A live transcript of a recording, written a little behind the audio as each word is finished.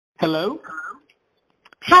Hello,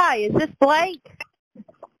 Hi, is this Blake?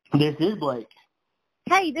 this is Blake.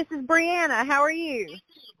 Hey, this is Brianna. How are you?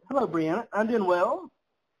 Hello, Brianna. I'm doing well.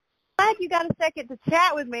 Glad you got a second to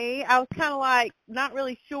chat with me. I was kind of like not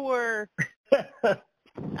really sure.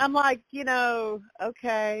 I'm like,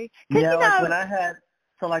 okay. 'Cause, Yeah,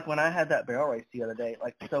 like when I had that barrel race the other day,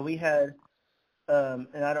 so we had,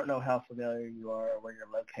 and I don't know how familiar you are or where you're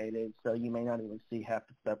located, so you may not even see half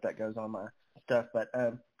the stuff that goes on my stuff, but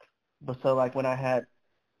so like we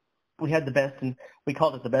had the best, and we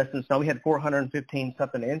called it the best in snow. We had 415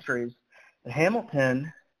 something entries at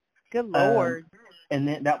Hamilton. Good Lord. And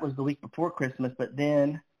then that was the week before Christmas, but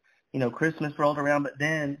then, Christmas rolled around, but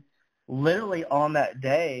then literally on that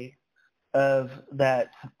day on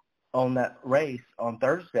that race on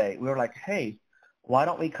Thursday, we were like, hey, why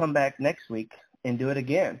don't we come back next week and do it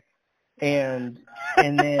again? And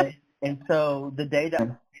so the day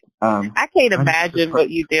that I can't imagine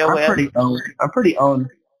what you deal with.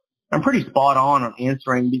 I'm pretty spot on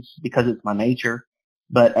answering because it's my nature.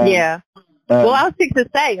 But Yeah. Well, I was fixing to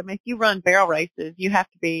say, if you run barrel races, you have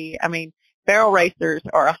to be, barrel racers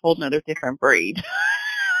are a whole nother different breed.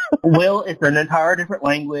 Well, it's an entire different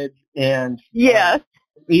language, and Yes.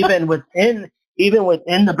 Even within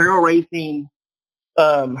the barrel racing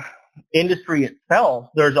industry itself,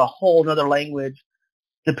 there's a whole other language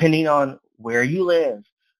depending on where you live.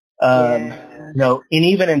 Yeah. And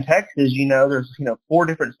even in Texas, there's 4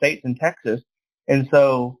 different states in Texas, and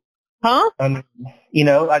so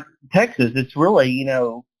like Texas, it's really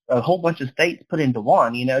a whole bunch of states put into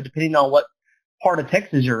one. Depending on what part of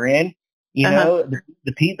Texas you're in.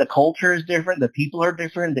 The culture is different, the people are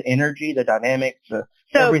different, the energy, the dynamics,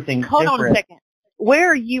 everything's different. Hold on a second.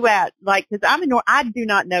 Where are you at? Because I do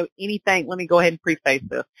not know anything. Let me go ahead and preface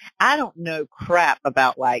this. I don't know crap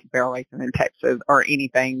about barrel racing in Texas or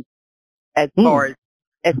anything as far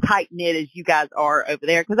as tight knit as you guys are over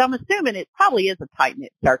there. Because I'm assuming it probably is a tight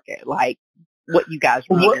knit circuit, like what you guys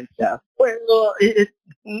run and stuff. Well,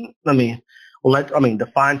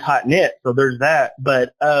 define tight knit. So there's that,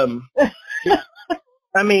 but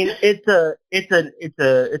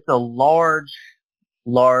it's a large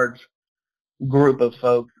group of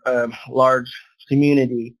folks, large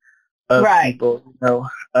community of people,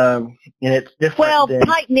 and it's different. Well,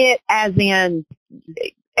 tight knit as in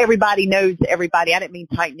everybody knows everybody. I didn't mean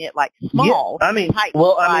tight knit like small. Yeah,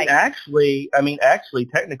 actually,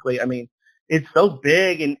 technically, it's so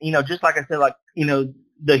big, and just like I said,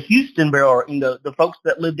 the Houston barrel, the folks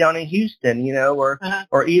that live down in Houston,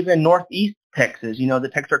 or even Northeast Texas,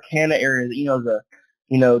 the Texarkana area,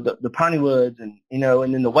 the Piney Woods, and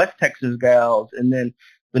and then the West Texas gals, and then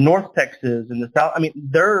the North Texas and the South.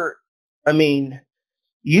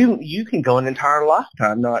 You can go an entire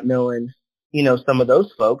lifetime not knowing, some of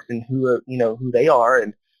those folks and who they are,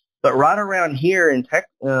 but right around here in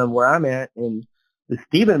where I'm at in the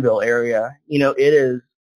Stephenville area, it is.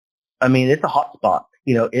 It's a hot spot.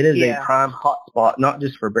 It is a prime hot spot, not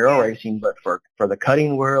just for barrel racing, but for the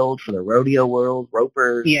cutting world, for the rodeo world,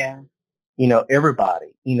 ropers. Yeah.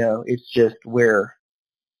 Everybody. It's just where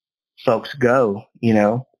folks go.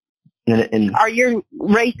 And are your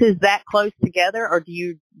races that close together, or do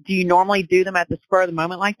you normally do them at the spur of the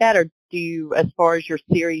moment like that, or do you, as far as your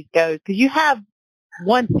series goes, because you have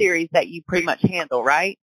one series that you pretty much handle,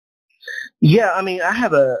 right? Yeah, I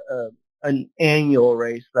have an annual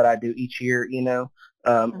race that I do each year.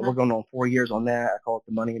 We're going on 4 years on that. I call it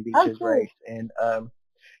the Money and Beaches race, and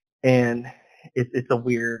it's a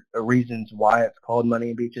weird reasons why it's called Money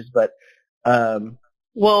and Beaches, but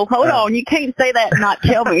well, hold on, you can't say that and not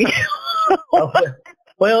tell me.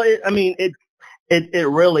 Well, it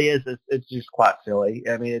really is. It's just quite silly.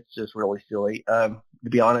 It's just really silly. To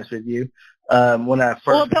be honest with you, when I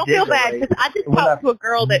first don't feel bad, because I just talked to a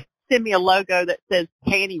girl that sent me a logo that says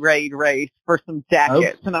Panty Raid Race for some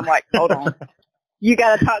jackets, and I'm like, hold on, you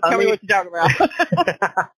got to tell me what you're talking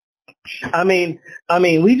about.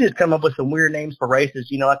 We just come up with some weird names for races,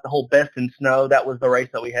 like the whole Best in Snow. That was the race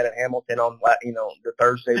that we had at Hamilton on, the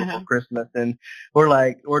Thursday before Christmas. And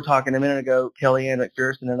we're talking a minute ago, Kellyanne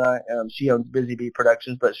McPherson and I, she owns Busy Bee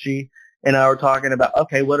Productions, but she and I were talking about,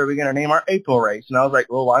 okay, what are we going to name our April race? And I was like,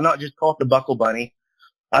 well, why not just call it the Buckle Bunny?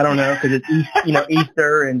 I don't know, because it's,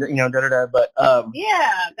 Easter and, da-da-da. But, that'd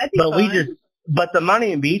be fun. But the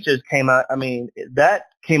Money and Beaches came out, that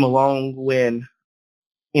came along when,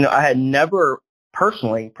 I had never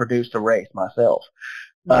personally produced a race myself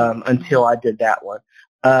until I did that one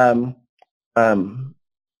on an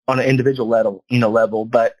individual level.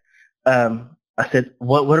 But I said,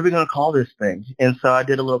 what are we going to call this thing? And so I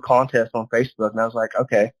did a little contest on Facebook, and I was like,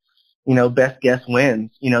 okay, best guess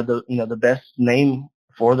wins. The best name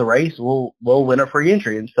for the race, we'll win a free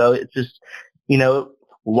entry. And so it's just,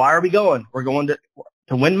 why are we going? We're going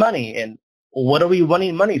to win money. And what are we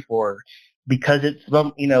winning money for? Because it's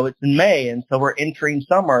in May, and so we're entering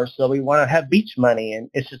summer, so we want to have beach money, and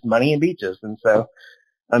it's just money and beaches. And so,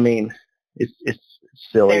 I mean, it's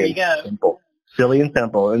silly. There you go. Simple. Silly and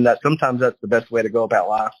simple, and sometimes that's the best way to go about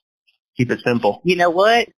life. Keep it simple. You know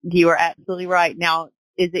what? You are absolutely right. Now,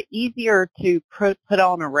 is it easier to put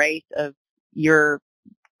on a race of your,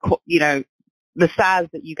 the size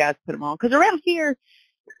that you guys put them on? Because around here,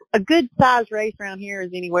 a good size race around here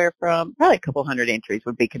is anywhere from probably a couple hundred entries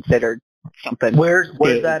would be considered something. Where's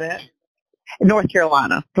that at? North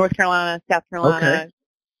Carolina, South Carolina.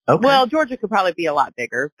 Okay. Well, Georgia could probably be a lot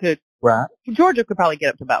bigger. Right. Georgia could probably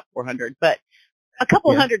get up to about 400, but a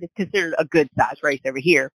couple hundred is considered a good size race over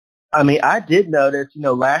here. I mean, I did notice,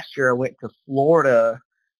 last year I went to Florida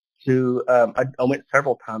I went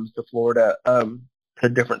several times to Florida, to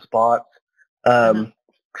different spots. And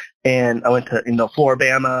I went to,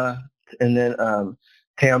 Floribama, and then,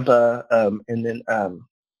 Tampa, and then, I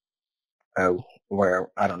don't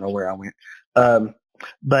know where I went.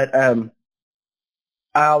 But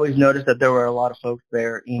I always noticed that there were a lot of folks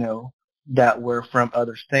there, that were from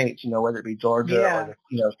other states, whether it be Georgia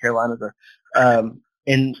or Carolinas or,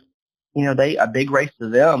 and, a big race to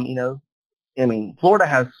them, I mean, Florida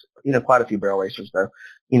has, quite a few barrel racers though.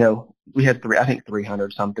 We had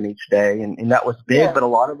 300 something each day, and that was big, but a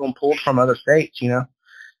lot of them pulled from other states,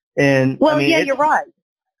 And well, I mean, you're right.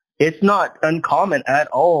 It's not uncommon at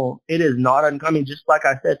all. It is not uncommon. Just like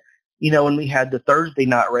I said, when we had the Thursday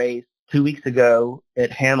night race 2 weeks ago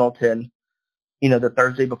at Hamilton, the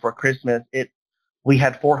Thursday before Christmas, we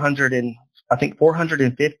had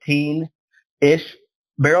 415-ish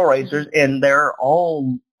barrel racers, and they're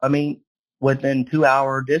all, within 2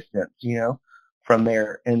 hour distance, from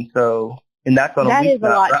there. And so, and that's on a week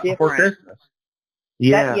right before Christmas.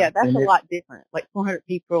 Yeah. That's a lot different. Like 400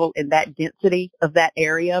 people in that density of that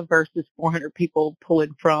area versus 400 people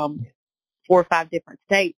pulling from 4 or 5 different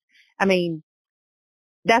states. I mean,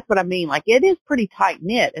 that's what I mean. Like, it is pretty tight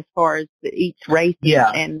knit as far as each race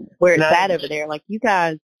and where it's at over there. Like, you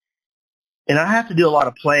guys. And I have to do a lot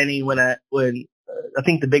of planning when I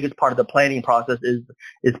think the biggest part of the planning process is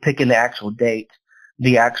picking the actual date,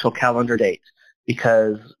 the actual calendar date,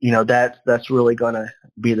 because, that's really going to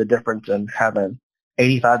be the difference in having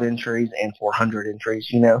 85 entries and 400 entries.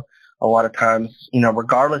 A lot of times,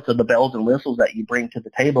 regardless of the bells and whistles that you bring to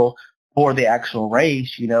the table for the actual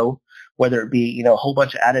race, whether it be, a whole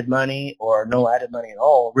bunch of added money or no added money at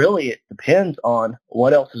all, really it depends on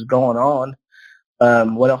what else is going on,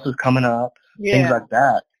 what else is coming up, things like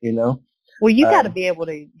that, Well, you got to be able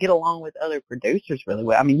to get along with other producers really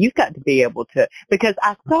well. I mean, you've got to be able to, because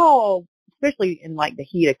I saw, especially in like the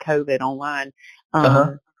heat of COVID online,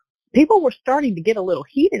 people were starting to get a little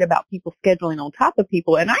heated about people scheduling on top of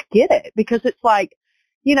people. And I get it, because it's like,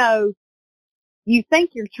 you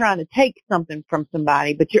think you're trying to take something from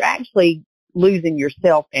somebody, but you're actually losing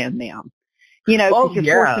yourself and them, because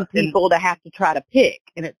you're forcing people to have to try to pick.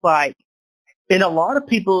 And it's like. And a lot of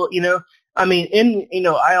people, I mean,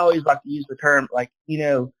 I always like to use the term, like,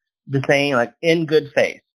 the saying, like, in good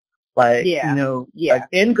faith. Like, like,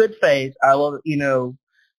 in good faith, I will,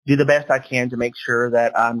 do the best I can to make sure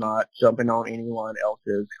that I'm not jumping on anyone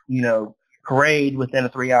else's, parade within a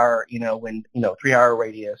 3 hour, 3 hour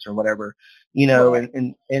radius or whatever,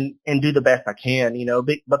 and do the best I can,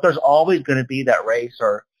 but there's always going to be that race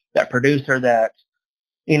or that producer that,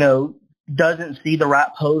 doesn't see the right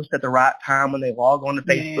post at the right time when they log on to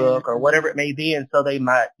Facebook or whatever it may be. And so they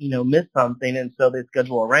might, miss something. And so they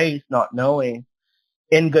schedule a race not knowing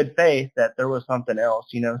in good faith that there was something else,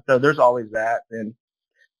 so there's always that. And,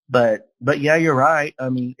 but yeah, you're right. I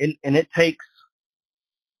mean, and it takes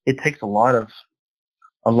a lot of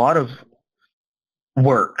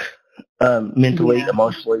work, mentally,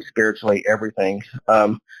 emotionally, spiritually, everything,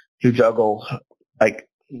 to juggle, like,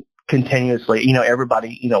 continuously.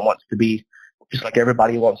 Everybody, wants to be, just like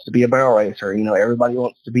everybody wants to be a barrel racer, everybody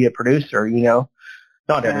wants to be a producer, not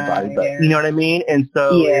everybody, but you know what I mean? And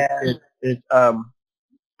so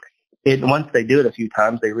once they do it a few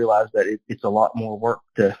times, they realize that it's a lot more work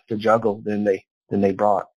to juggle than they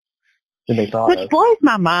thought. Which blows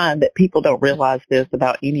my mind that people don't realize this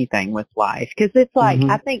about anything with life. Because it's like,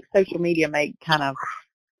 I think social media may kind of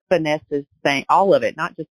finesses thing, all of it,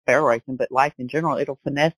 not just barrel racing, but life in general. It'll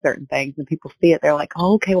finesse certain things, and people see it. They're like,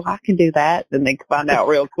 oh, okay, well, I can do that. Then they find out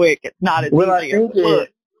real quick it's not as easy as it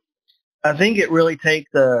looks. I think it really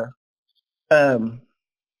takes the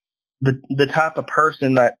type of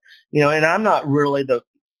person that, and I'm not really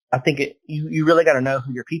I think you really got to know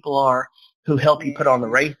who your people are, who help you put on the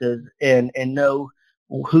races and know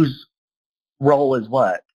whose role is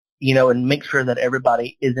what, and make sure that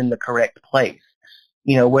everybody is in the correct place,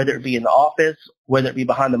 whether it be in the office, whether it be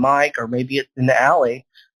behind the mic, or maybe it's in the alley,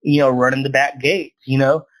 running the back gates,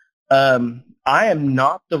 I am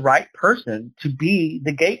not the right person to be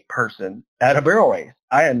the gate person at a barrel race.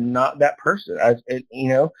 I am not that person.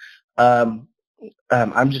 I'm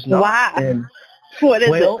just not. Why? And, what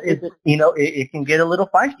is it can get a little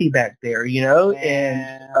feisty back there,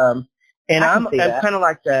 and I'm kind of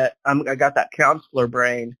like that. I got that counselor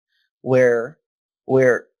brain where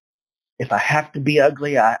if I have to be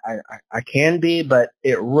ugly, I can be, but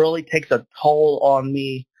it really takes a toll on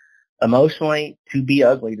me emotionally to be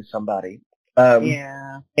ugly to somebody.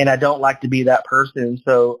 And I don't like to be that person,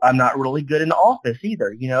 so I'm not really good in the office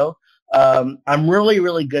either, I'm really,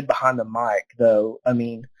 really good behind the mic, though. I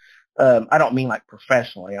mean, I don't mean like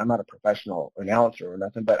professionally. I'm not a professional announcer or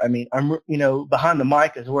nothing, but I mean, I'm, behind the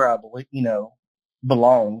mic is where I believe,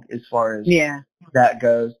 belong as far as that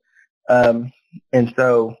goes. And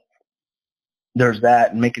so there's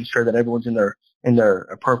that, and making sure that everyone's in their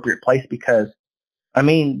appropriate place, because I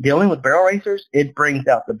mean, dealing with barrel racers, it brings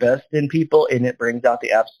out the best in people and it brings out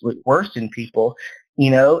the absolute worst in people,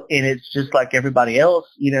 and it's just like everybody else,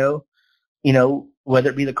 whether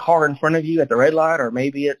it be the car in front of you at the red light, or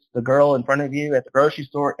maybe it's the girl in front of you at the grocery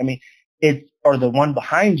store. I mean, or the one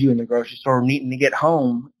behind you in the grocery store needing to get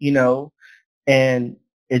home, and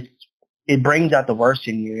it brings out the worst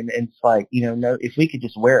in you. And it's like, if we could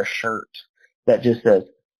just wear a shirt that just says,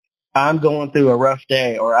 I'm going through a rough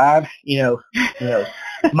day, or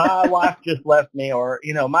my wife just left me, or,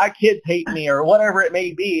 my kids hate me, or whatever it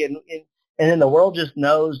may be. And then the world just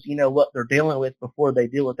knows, what they're dealing with before they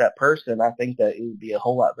deal with that person. I think that it would be a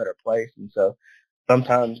whole lot better place. And so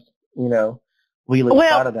sometimes, we lose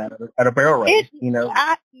sight of that at a barrel race,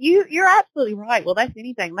 You're absolutely right. Well, that's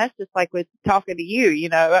anything. That's just like with talking to you,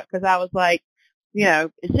 because I was like, is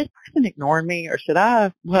this person ignoring me, or should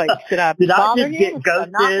I did I just get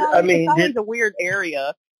ghosted? I mean, it's always a weird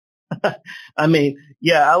area. I mean,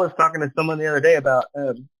 I was talking to someone the other day about,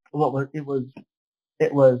 we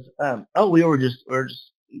were just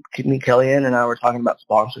Kellyanne and I were talking about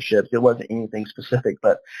sponsorships. It wasn't anything specific,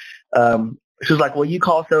 but, she was like, well, you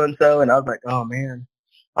call so-and-so. And I was like, oh man,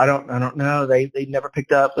 I don't know. They never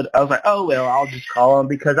picked up, but I was like, oh, well, I'll just call them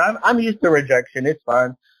because I'm used to rejection. It's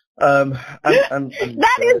fine. I'm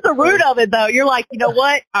that is the root of it, though. You're like, you know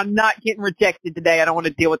what? I'm not getting rejected today. I don't want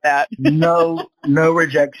to deal with that. no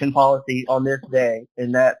rejection policy on this day.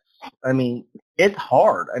 And it's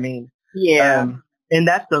hard. I mean, and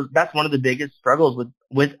that's one of the biggest struggles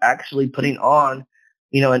with actually putting on,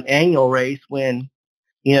 an annual race when,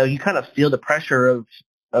 you kind of feel the pressure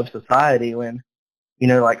of society when,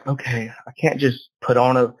 like, okay, I can't just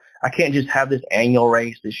have this annual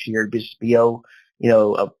race this year, just be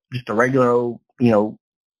just a regular,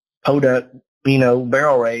 podunk,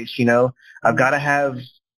 barrel race, I've got to have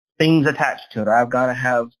things attached to it. Or I've got to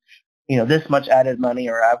have, this much added money,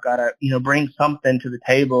 or I've got to, bring something to the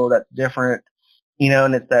table that's different,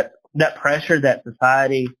 and it's that pressure that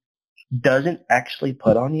society doesn't actually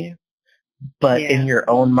put on you, but in your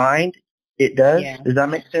own mind, it does. Yeah. Does that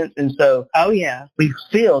make sense? And so, we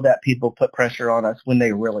feel that people put pressure on us when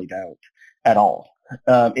they really don't at all.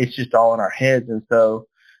 It's just all in our heads. And so,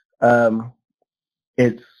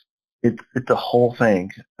 it's a whole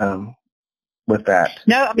thing, with that.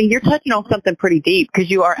 No, I mean, you're touching on something pretty deep, because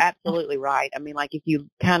you are absolutely right. I mean, like, if you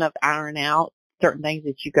kind of iron out certain things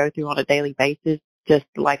that you go through on a daily basis, just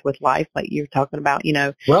like with life, like you're talking about,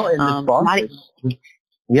 Well, and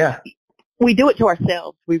we do it to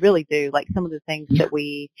ourselves. We really do. Like some of the things that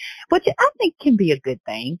which I think can be a good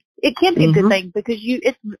thing. It can be a good thing because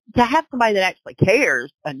it's to have somebody that actually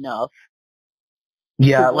cares enough.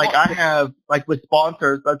 Yeah, like I have, like with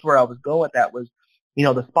sponsors, that's where I was going with that was,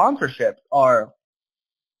 the sponsorships are,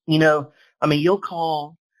 you'll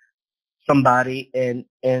call somebody and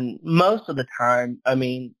most of the time,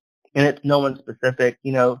 and it's no one specific,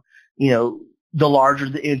 the larger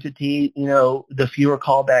the entity, the fewer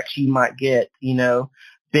callbacks you might get,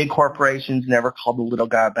 big corporations never call the little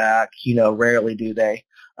guy back, rarely do they.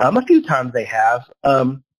 A few times they have.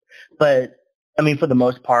 But for the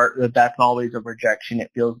most part, that's always a rejection,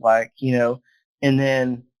 it feels like, and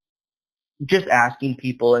then just asking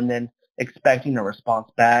people and then expecting a response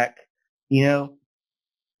back,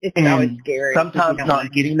 It's always scary. Sometimes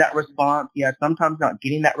not getting that response. Yeah, sometimes not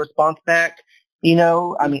getting that response back.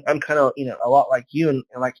 I'm kind of, a lot like you, and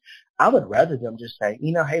like, I would rather them just say,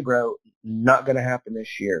 hey, bro, not going to happen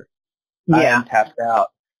this year. Yeah. I am tapped out.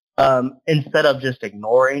 Instead of just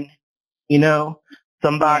ignoring,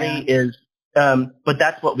 somebody is But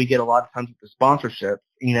that's what we get a lot of times with the sponsorships,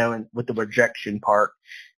 and with the rejection part,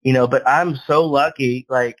 but I'm so lucky,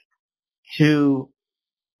 like,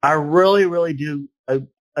 I really, really do a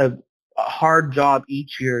hard job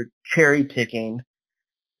each year cherry picking.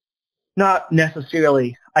 Not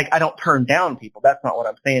necessarily, like, I don't turn down people. That's not what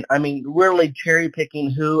I'm saying. I mean, really cherry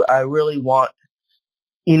picking who I really want,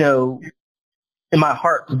 in my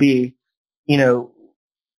heart to be, to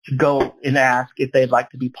go and ask if they'd like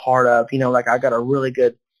to be part of, like I got a really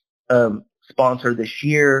good, sponsor this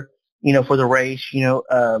year, for the race,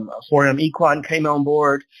 4M Equine came on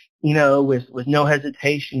board, with no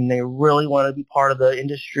hesitation. They really want to be part of the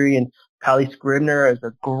industry. And Kylie Scribner is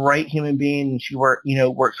a great human being, and she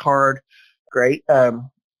works hard. Great.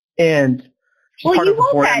 And she's part of the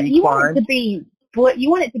 4M Equine. You want it to be, you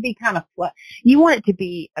want it to be kind of, you want it to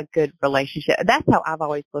be a good relationship. That's how I've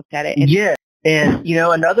always looked at it. And yeah. And,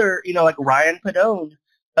 another, like Ryan Padone,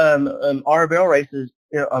 our barrel races,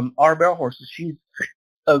 our barrel horses, she's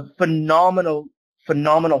a phenomenal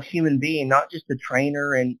human being, not just a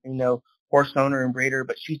trainer and, horse owner and breeder,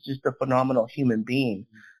 but she's just a phenomenal human being,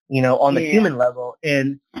 on the human level.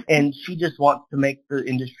 And she just wants to make the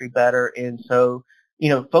industry better. And so,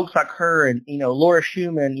 folks like her and, Laura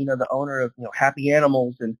Schumann, the owner of, Happy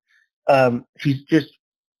Animals, and, she's just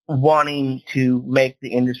wanting to make the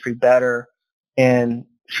industry better. And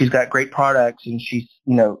she's got great products, and she's,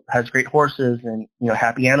 has great horses, and,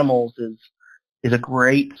 Happy Animals is a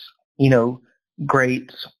great,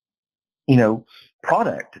 great,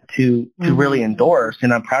 product to really endorse.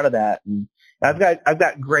 And I'm proud of that. And I've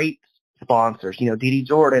got great sponsors, Dee Dee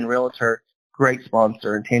Jordan, Realtor, great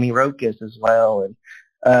sponsor, and Tammy Rokas as well.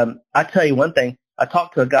 And, I tell you one thing, I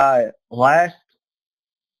talked to a guy last,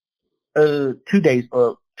 2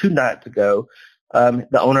 nights ago,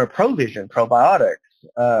 the owner of Provision Probiotics.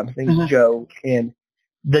 His name's Joe, and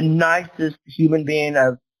the nicest human being,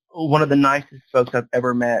 one of the nicest folks I've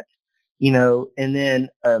ever met, and then,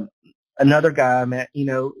 another guy I met,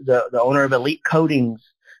 the owner of Elite Coatings,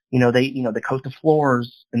 they coat the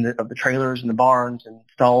floors of the trailers and the barns and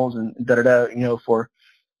stalls and for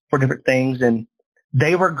different things. And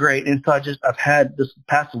they were great. And so I've had this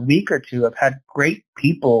past week or two, I've had great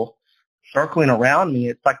people circling around me.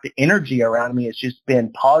 It's like the energy around me has just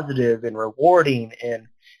been positive and rewarding, and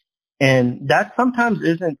that sometimes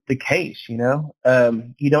isn't the case. You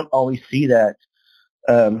don't always see that.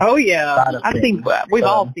 Oh yeah, we've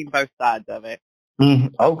all seen both sides of it.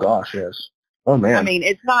 Oh gosh, yes. Oh man. I mean,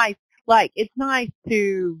 it's nice. Like, it's nice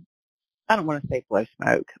to, I don't want to say blow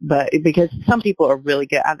smoke, but because some people are really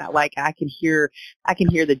good. I can hear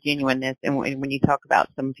the genuineness, and when you talk about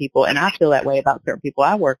some people, and I feel that way about certain people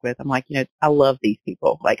I work with. I'm like, I love these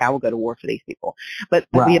people. Like, I will go to war for these people. But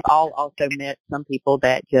we have all also met some people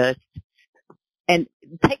that just, and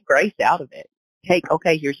take grace out of it.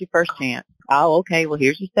 Okay, here's your first chance. Oh, okay, well,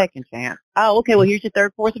 here's your second chance. Oh, okay, well, here's your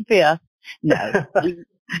third, fourth, and fifth. No,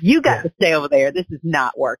 you got to stay over there. This is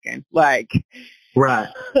not working. Like, right.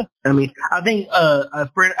 I mean, I think a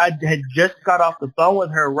friend, I had just got off the phone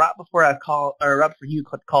with her right before you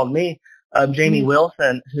called me, Jamie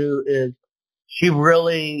Wilson, she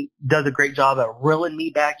really does a great job at reeling me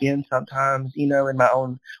back in sometimes, in my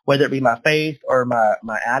own, whether it be my faith or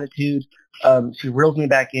my attitude. She reels me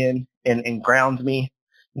back in and grounds me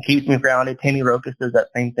and keeps me grounded. Tammy Rokas does that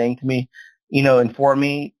same thing to me, and for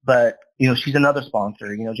me. But, she's another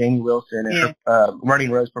sponsor, Jamie Wilson, and her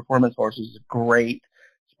Running Rose Performance Horses is a great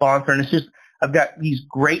sponsor. And it's just, I've got these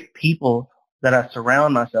great people that I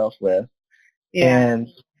surround myself with. Yeah.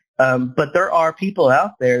 And, but there are people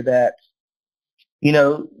out there that,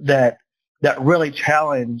 that really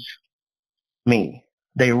challenge me.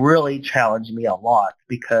 They really challenge me a lot,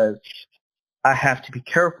 because I have to be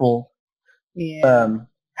careful,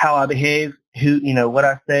 how I behave, what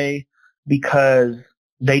I say, because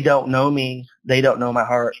they don't know me, they don't know my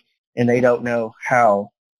heart, and they don't know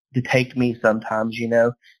how to take me sometimes,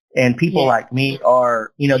 and people like me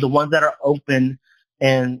are, the ones that are open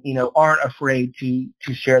and, aren't afraid to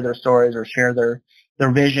share their stories or share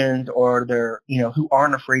their visions, or their, who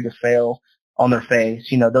aren't afraid to fail on their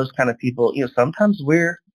face, those kind of people. Sometimes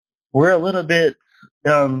we're a little bit,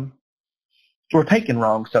 we're taken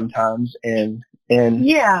wrong sometimes, and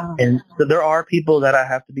so there are people that I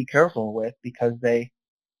have to be careful with, because they've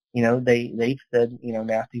said,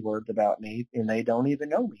 nasty words about me, and they don't even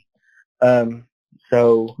know me. But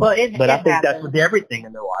I think that's with everything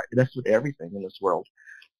in their life. That's with everything in this world.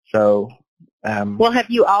 So, well, have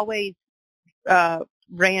you always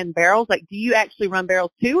ran barrels? Like, do you actually run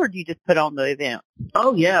barrels too, or do you just put on the event?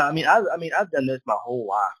 Oh yeah, I mean, I've done this my whole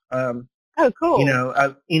life. Oh, cool.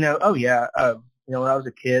 Oh yeah. When I was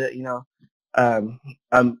a kid,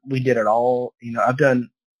 we did it all. You know,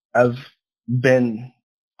 I've been,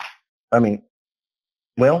 I mean,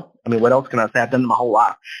 what else can I say? I've done it my whole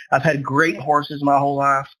life. I've had great horses my whole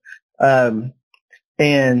life.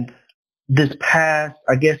 And this past,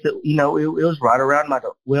 I guess it was right around I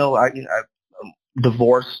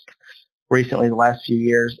divorced recently the last few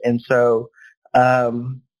years. And so,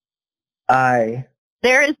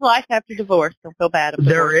 there is life after divorce. Don't feel bad.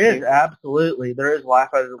 There is, absolutely. There is life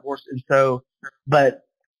after divorce. And so, but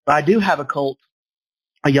I do have a colt,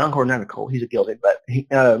 a young horse, not a colt, he's a gelded, but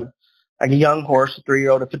like a young horse, a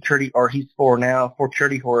 3-year-old, a futurity, or he's 4 now,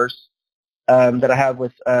 futurity horse, that I have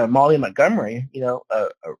with Molly Montgomery, a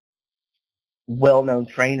well-known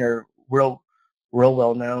trainer, real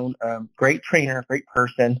well-known, great trainer, great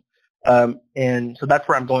person. And so that's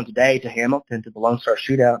where I'm going today, to Hamilton, to the Lone Star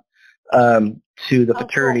Shootout, to the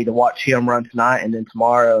futurity, to watch him run tonight and then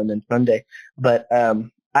tomorrow and then Sunday. But I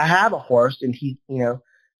have a horse, and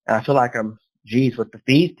I feel like with the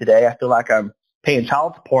fees today, I feel like I'm paying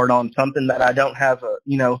child support on something that I don't have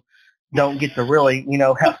don't get to really,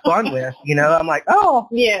 have fun with. I'm like, oh,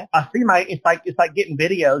 yeah. I see it's like getting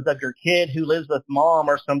videos of your kid who lives with mom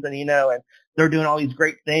or something, and they're doing all these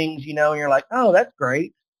great things, and you're like, oh, that's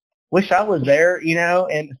great. Wish I was there,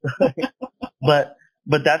 and but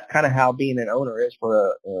that's kind of how being an owner is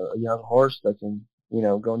for a young horse that's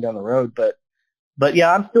going down the road. But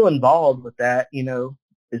yeah, I'm still involved with that,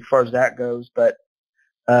 as far as that goes, but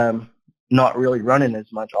not really running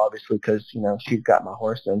as much, obviously, because she's got my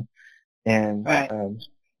horse, and right.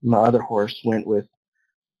 My other horse went with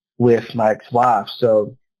my ex-wife,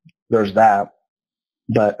 so there's that.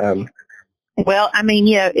 But well, I mean,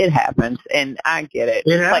 it happens, and I get it.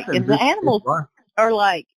 It happens. Like, and the animals are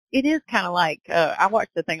like, it is kind of like, I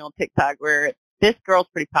watched the thing on TikTok where this girl's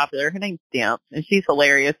pretty popular. Her name's Dimps, and she's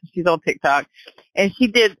hilarious. She's on TikTok, and she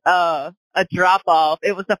did a drop-off.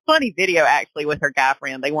 It was a funny video, actually, with her guy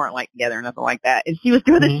friend. They weren't, like, together or nothing like that. And she was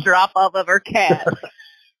doing this drop-off of her cat.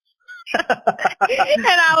 And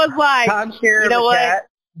I was like, you know what? Cat.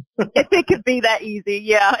 If it could be that easy.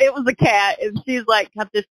 Yeah, it was a cat, and she's, like,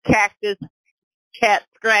 got this cactus cat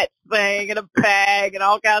scratch thing and a bag and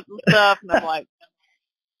all kinds of stuff. And I'm like,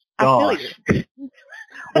 I feel you.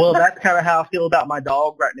 Well, that's kind of how I feel about my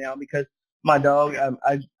dog right now, because my dog,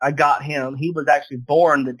 I got him. He was actually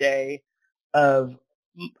born the day of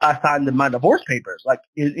I signed my divorce papers,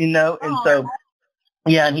 and so,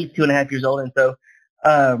 yeah, and he's 2.5 years old, and so,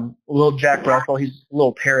 little Jack Russell, he's a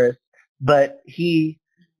little Paris, but he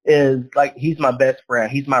is he's my best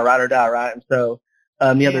friend. He's my ride or die, right? And so,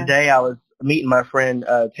 the other day I was meeting my friend,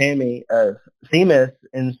 Tammy, Themis,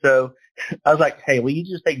 and so I was like, hey, will you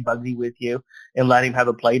just take Bugsy with you and let him have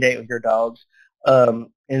a play date with your dogs?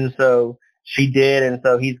 And so she did, and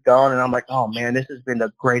so he's gone, and I'm like, oh, man, this has been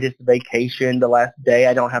the greatest vacation the last day.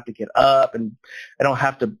 I don't have to get up, and I don't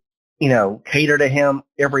have to, cater to him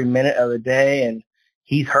every minute of the day, and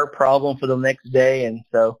he's her problem for the next day. And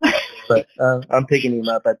so, but I'm picking him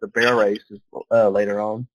up at the bear races later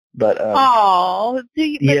on. But do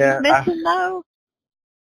you miss him, though?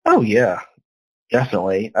 Oh, yeah,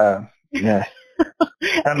 definitely. Yeah.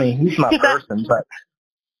 I mean, he's my person, but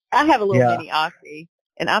I have a little mini Aussie,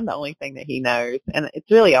 and I'm the only thing that he knows, and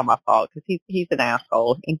it's really all my fault because he's an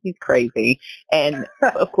asshole and he's crazy, and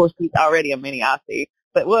of course he's already a mini Aussie.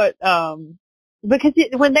 But because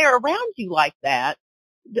when they're around you like that,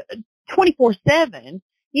 24/7,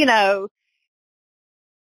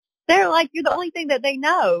 they're like you're the only thing that they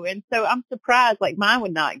know, and so I'm surprised. Like mine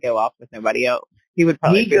would not go off with nobody else. He would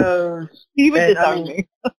probably he would disown me.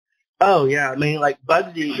 Oh, yeah. I mean, like,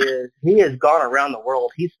 Bugsy he has gone around the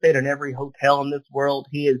world. He's stayed in every hotel in this world.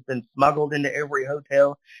 He has been smuggled into every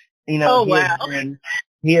hotel. Wow.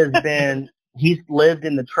 He's lived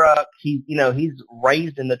in the truck. He's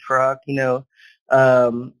raised in the truck. He,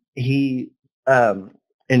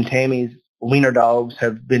 and Tammy's wiener dogs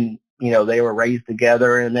have been, they were raised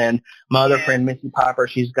together. And then my other friend, Missy Popper,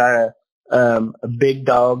 she's got a big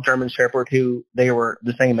dog, German Shepherd, who they were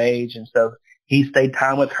the same age. And so he stayed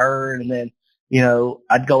time with her, and then,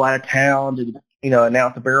 I'd go out of town to,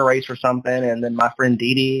 announce a bear race or something, and then my friend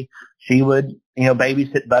Dee Dee, she would,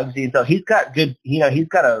 babysit Bugsy. And so he's got he's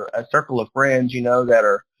got a circle of friends, that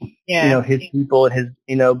are, his people and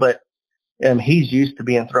his, but he's used to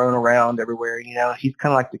being thrown around everywhere. He's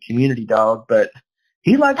kind of like the community dog, but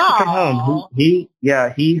he likes to come home. He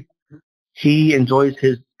enjoys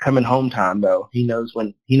his coming home time, though. He knows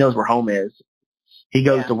where home is. He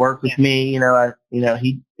goes to work with me,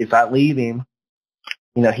 if I leave him,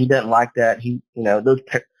 he doesn't like that. Those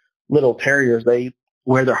little terriers, they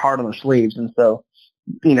wear their heart on their sleeves. And so,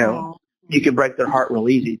 you can break their heart real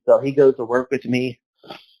easy. So he goes to work with me.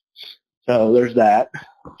 So there's that.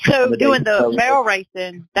 So doing the barrel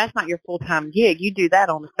racing, that's not your full-time gig. You do that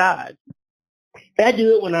on the side. I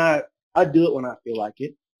do it when I feel like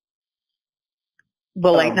it.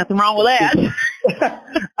 Well, ain't nothing wrong with that.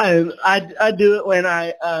 I do it when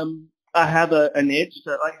I have an itch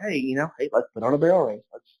to like, hey, let's put on a barrel race.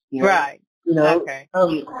 Let's, right. Okay. I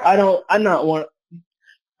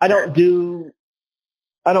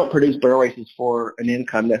don't produce barrel races for an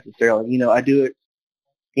income necessarily. I do it.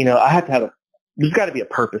 I have to have there's got to be a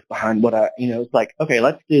purpose behind what it's like, okay,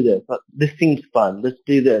 let's do this. This seems fun. Let's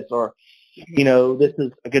do this. Or, this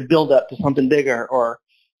is a good build up to something bigger or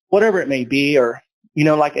whatever it may be. Or,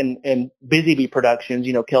 like in Busy Bee Productions,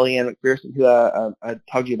 Kellyanne McPherson, who I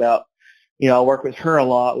talked to you about, I work with her a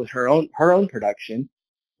lot with her own production,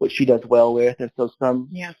 which she does well with. And so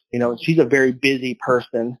she's a very busy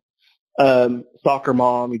person, soccer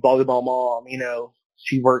mom, volleyball mom,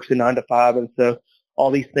 she works a 9 to 5. And so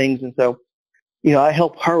all these things. And so, I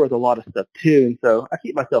help her with a lot of stuff too. And so I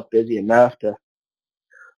keep myself busy enough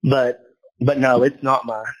but no, it's not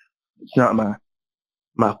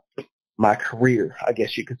my career, I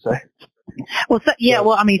guess you could say. Well, some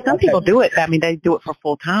people do it. I mean, they do it for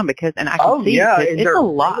full time and I can see it's a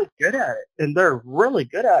lot. Really good at it, and they're really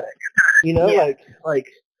good at it. Like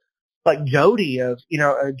Jody of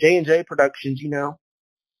J&J Productions.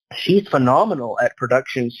 She's phenomenal at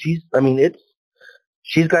productions. She's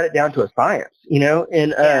got it down to a science.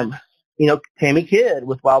 And Tammy Kidd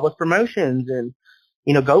with Wild West Promotions and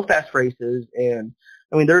Go Fast Races, and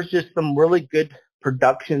there's just some really good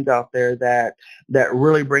productions out there that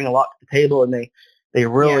really bring a lot to the table, and they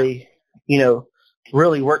really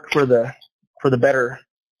really work for the better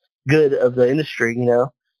good of the industry,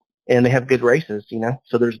 and they have good races,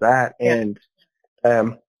 so there's that. And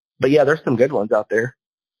but yeah, there's some good ones out there.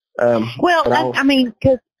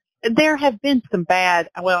 Because there have been some bad,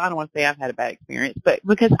 I don't want to say I've had a bad experience, but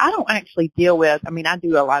because I don't actually deal with, I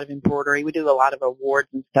do a lot of embroidery. We do a lot of awards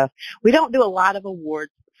and stuff. We don't do a lot of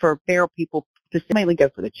awards for barrel people to mainly go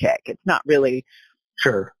for the check. It's not really.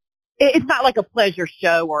 Sure. It's not like a pleasure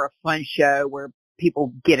show or a fun show where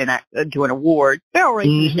people get do an award. Barrel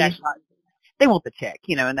racing, they want the check,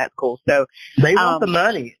 and that's cool. So they want the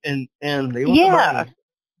money and they want the money.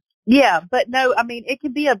 Yeah, but no, it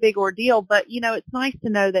can be a big ordeal, but, it's nice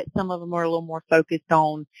to know that some of them are a little more focused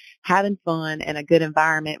on having fun and a good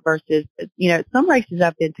environment versus, some races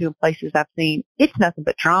I've been to and places I've seen, it's nothing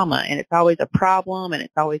but trauma, and it's always a problem, and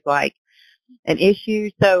it's always like an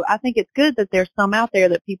issue. So I think it's good that there's some out there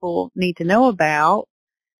that people need to know about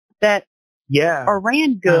that are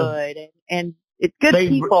ran good, and it's good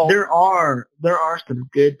people. There are some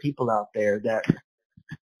good people out there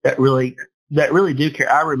that really do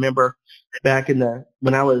care. I remember back when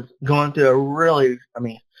I was going through a really,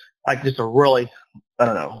 just a really, I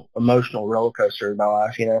don't know, emotional roller coaster in my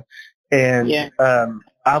life, and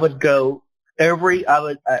I would go I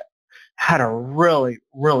had a really,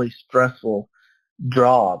 really stressful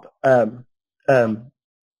job. I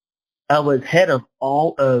was head of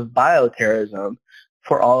all of bioterrorism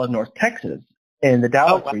for all of North Texas in the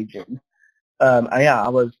Dallas region.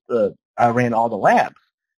 I ran all the labs.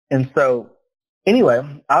 And so anyway,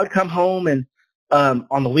 I would come home and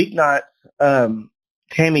on the weeknights,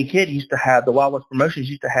 Tammy Kidd the Wild West Promotions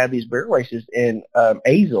used to have these barrel races in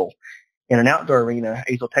Azle, in an outdoor arena,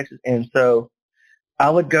 Azle, Texas. And so I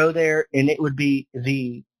would go there, and it would be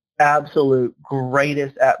the absolute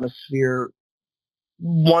greatest atmosphere,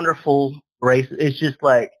 wonderful race. It's just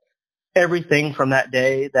like everything from that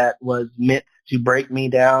day that was meant to break me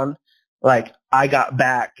down, like I got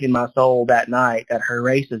back in my soul that night at her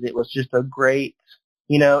races. It was just a great,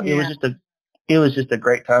 it was just a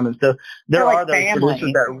great time. And so there are those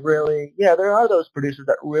producers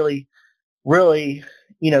that really, really,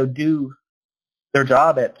 do their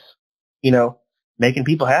job at, making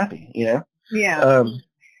people happy, Yeah.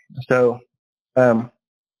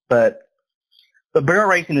 But barrel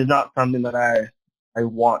racing is not something that I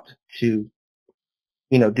want to,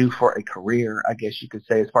 do for a career, I guess you could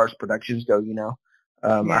say, as far as productions go,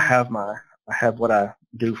 I have what I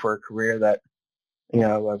do for a career that,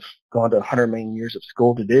 I've gone to 100 million years of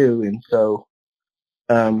school to do. And so,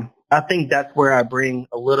 I think that's where I bring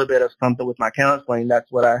a little bit of something with my counseling.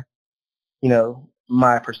 That's what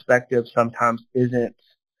my perspective sometimes isn't.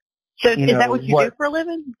 So is that what you do for a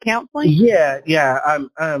living? Counseling? Yeah.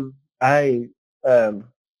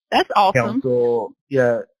 That's awesome. Counsel,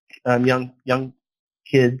 young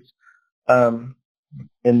kids, in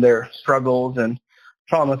their struggles and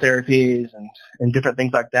trauma therapies and different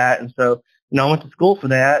things like that. And so, I went to school for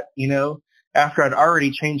that, after I'd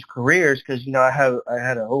already changed careers, because, you know, I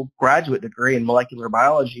had a whole graduate degree in molecular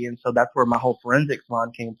biology, and so that's where my whole forensics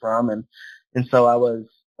line came from. And so I was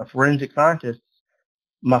a forensic scientist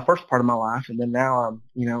my first part of my life, and then now I'm,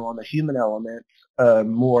 you know, on the human element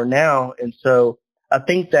more now. And so I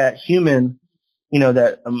think that human, you know,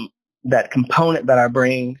 that component that I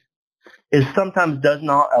bring is sometimes does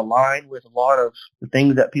not align with a lot of the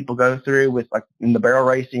things that people go through with, like, in the barrel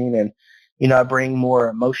racing. And, you know, I bring more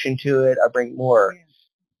emotion to it. I bring more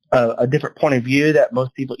a different point of view that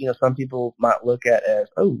most people, you know, some people might look at as,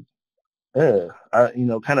 you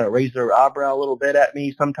know, kind of raise their eyebrow a little bit at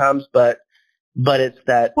me sometimes, but it's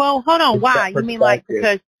that. Well, hold on. Why? You mean like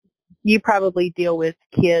because you probably deal with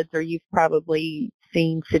kids, or you've probably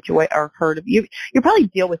seen or heard of you probably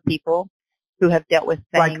deal with people who have dealt with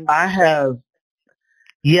things. Like I have.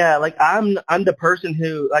 Yeah, like I'm the person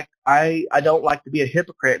who, like, I don't like to be a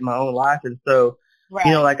hypocrite in my own life. And so, right.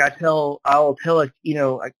 You know, like I'll tell you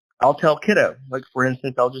know, like I'll tell a kiddo, like, for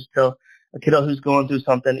instance, I'll just tell a kiddo who's going through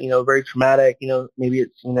something, you know, very traumatic, you know, maybe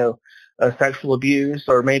it's, you know, sexual abuse,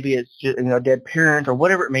 or maybe it's just, you know, a dead parent, or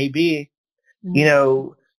whatever it may be. Mm-hmm. You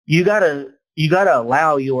know, you gotta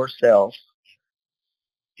allow yourself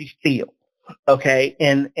to feel. Okay.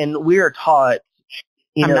 And we are taught,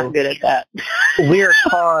 you know, I'm not good at that. we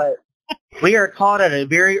are taught at a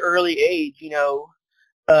very early age, you know,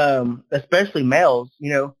 especially males,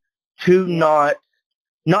 you know, to not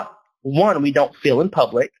one, we don't feel in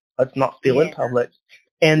public. Let's not feel in public.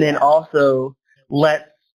 And then also let's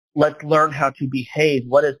learn how to behave.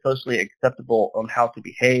 What is socially acceptable on how to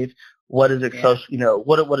behave? What is you know,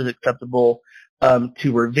 what is acceptable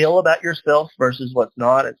to reveal about yourself versus what's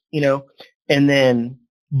not, you know. And then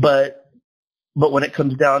but when it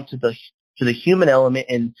comes down to the human element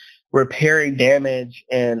and repairing damage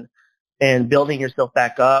and building yourself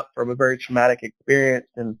back up from a very traumatic experience,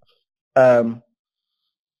 and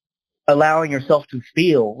allowing yourself to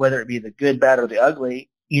feel, whether it be the good, bad, or the ugly,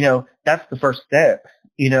 you know, that's the first step,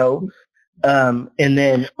 you know. And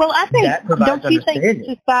then, well, I think, don't you think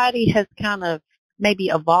society has kind of maybe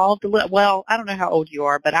evolved a little? Well, I don't know how old you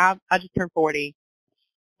are, but I just turned 40,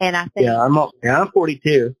 and I think I'm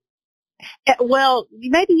 42. Well,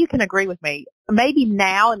 maybe you can agree with me. Maybe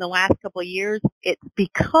now in the last couple of years, it's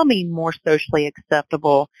becoming more socially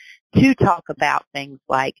acceptable to talk about things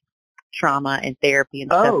like trauma and therapy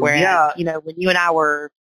and stuff. Whereas, you know, when you and I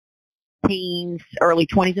were teens, early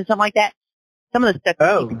 20s and something like that, some of the stuff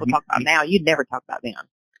that people talk about now, you'd never talk about then.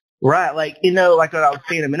 Right. Like, you know, like what I was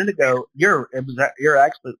saying a minute ago, you're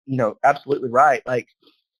actually, you know, absolutely right. Like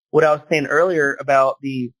what I was saying earlier about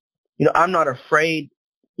you know, I'm not afraid,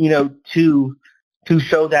 you know, to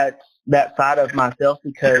show that side of myself,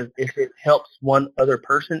 because if it helps one other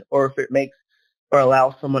person, or if it makes or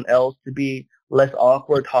allows someone else to be less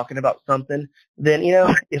awkward talking about something, then, you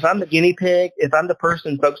know, if I'm the guinea pig, if I'm the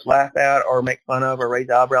person folks laugh at or make fun of or raise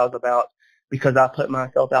eyebrows about because I put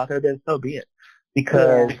myself out there, then so be it.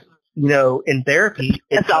 Because, you know, in therapy,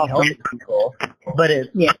 it's not helping people, but it's,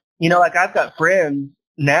 you know, like I've got friends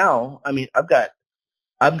now. I mean, I've got,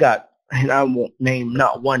 and I won't name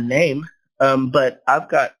not one name, but I've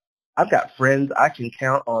got friends I can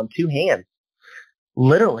count on two hands,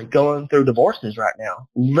 literally going through divorces right now,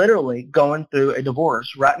 literally going through a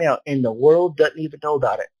divorce right now, and the world doesn't even know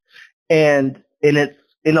about it. And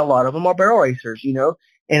a lot of them are barrel racers, you know,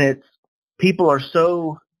 and it's, people are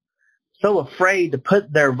so afraid to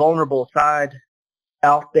put their vulnerable side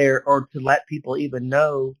out there, or to let people even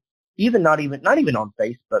know, not even on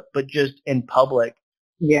Facebook, but just in public.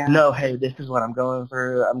 No, hey, this is what I'm going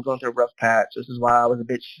through. I'm going through a rough patch. This is why I was a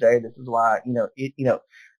bitch today. This is why, you know,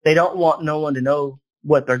 they don't want no one to know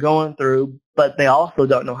what they're going through, but they also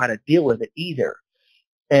don't know how to deal with it either.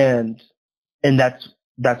 And that's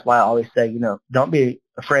why I always say, you know, don't be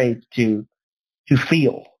afraid to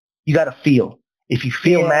feel. You got to feel. If you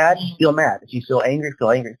feel mad, feel mad. If you feel angry,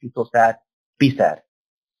 feel angry. If you feel sad, be sad.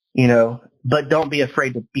 You know, but don't be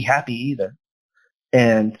afraid to be happy either.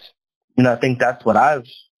 And, you know, I think that's what I've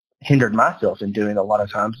hindered myself in doing a lot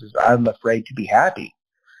of times, is I'm afraid to be happy,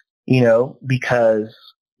 you know, because,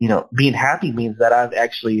 you know, being happy means that I've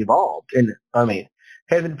actually evolved. And I mean,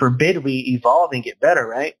 heaven forbid we evolve and get better,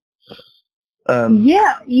 right?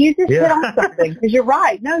 You just hit on something, because you're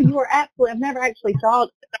right. No, you are absolutely, I've never actually thought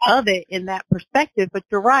of it in that perspective, but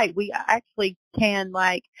you're right. We actually can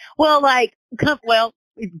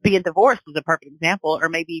being divorced is a perfect example, or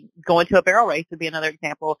maybe going to a barrel race would be another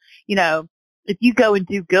example. You know, if you go and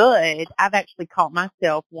do good, I've actually caught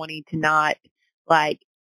myself wanting to not, like,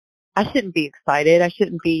 I shouldn't be excited. I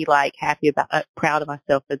shouldn't be like happy about, proud of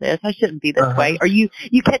myself for this. I shouldn't be this way. Or you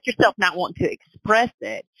catch yourself not wanting to express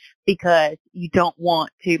it because you don't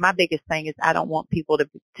want to. My biggest thing is I don't want people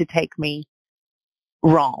to take me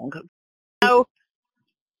wrong. So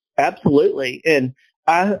Absolutely. And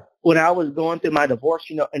when I was going through my divorce,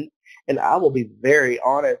 and I will be very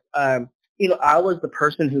honest, I was the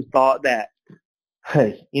person who thought that,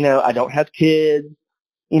 hey, I don't have kids.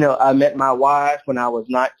 I met my wife when I was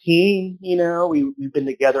 19, we've been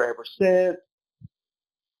together ever since.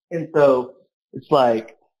 And so it's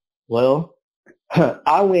like, well,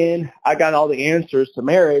 I win. I got all the answers to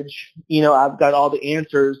marriage. I've got all the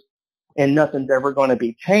answers and nothing's ever going to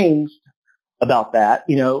be changed about that,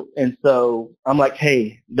 and so I'm like,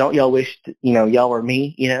 hey, don't y'all wish, y'all were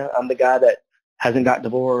me, I'm the guy that hasn't got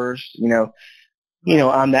divorced,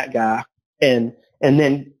 I'm that guy. And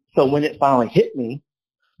then, so when it finally hit me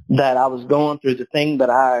that I was going through the thing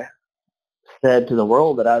that I said to the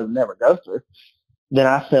world that I would never go through, then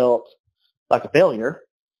I felt like a failure.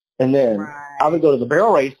 And then I would go to the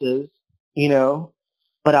barrel races,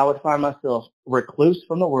 but I would find myself recluse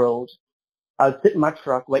from the world. I would sit in my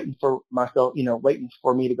truck waiting for myself, waiting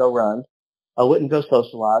for me to go run. I wouldn't go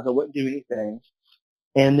socialize. I wouldn't do anything.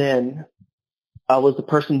 And then I was the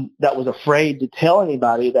person that was afraid to tell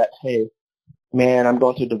anybody that, hey, man, I'm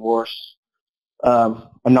going through divorce. I'm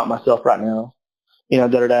not myself right now,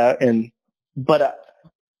 But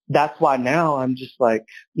that's why now I'm just like,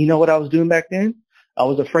 what I was doing back then? I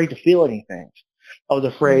was afraid to feel anything. I was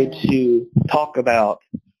afraid to talk about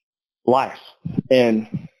life.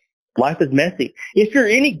 And life is messy. If you're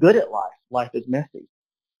any good at life, life is messy.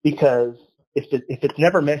 Because if it's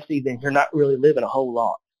never messy, then you're not really living a whole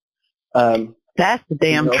lot. That's the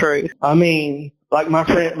damn truth. I mean, like my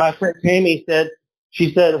friend Tammy said,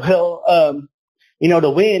 she said, well, to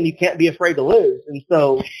win, you can't be afraid to lose. And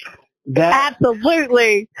so that.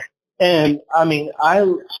 Absolutely. And I mean, I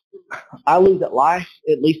lose at life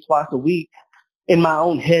at least twice a week in my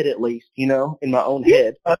own head, at least, in my own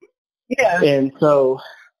head. Yeah. And so,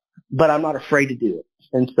 but I'm not afraid to do it.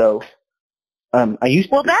 And so, I used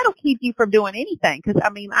to. Well, that'll keep you from doing anything. Because, I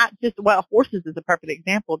mean, horses is a perfect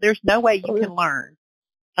example. There's no way you can learn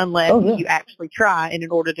unless you actually try. And in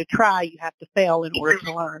order to try, you have to fail in order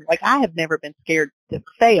to learn. Like, I have never been scared to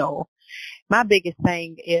fail. My biggest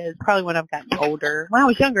thing is probably when I've gotten older. When I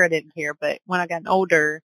was younger, I didn't care. But when I gotten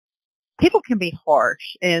older, people can be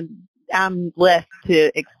harsh. And I'm less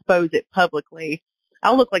to expose it publicly.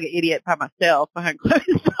 I'll look like an idiot by myself behind closed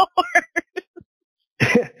doors.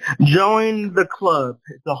 Join the club.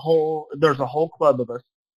 There's a whole club of us.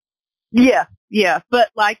 Yeah. But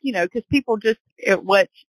because people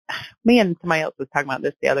me and somebody else was talking about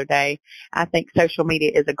this the other day. I think social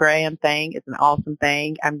media is a grand thing. It's an awesome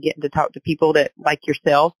thing. I'm getting to talk to people that, like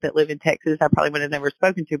yourself, that live in Texas, I probably would have never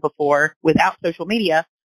spoken to before without social media.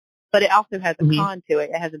 But it also has a con to it.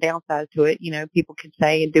 It has a downside to it. People can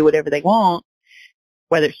say and do whatever they want,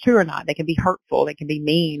 whether it's true or not. They can be hurtful. They can be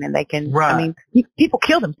mean, and they can. Right. I mean, people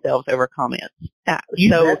kill themselves over comments. You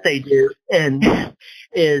bet they do, and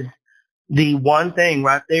is the one thing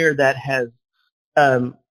right there that has,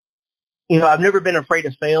 I've never been afraid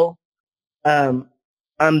to fail. I'm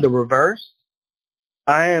the reverse.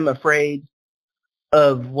 I am afraid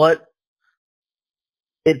of what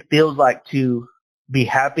it feels like to be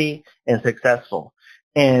happy and successful,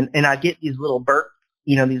 and I get these little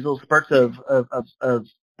these little spurts of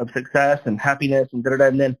success and happiness and da-da-da.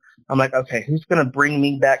 And then I'm like, okay, who's going to bring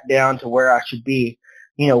me back down to where I should be,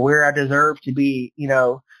 where I deserve to be,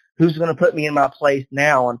 who's going to put me in my place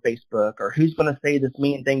now on Facebook, or who's going to say this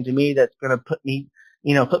mean thing to me that's going to put me,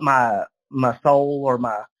 put my soul or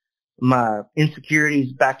my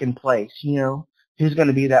insecurities back in place, who's going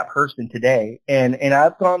to be that person today. And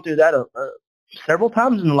I've gone through that several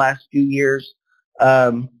times in the last few years,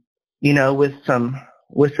 with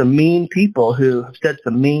some mean people who have said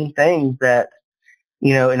some mean things that,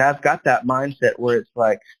 and I've got that mindset where it's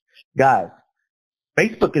like, guys,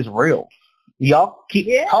 Facebook is real. Y'all keep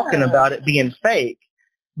talking about it being fake,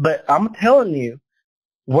 but I'm telling you,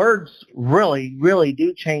 words really, really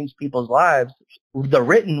do change people's lives. The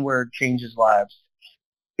written word changes lives.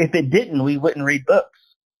 If it didn't, we wouldn't read books.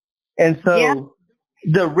 And so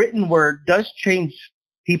the written word does change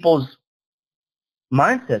people's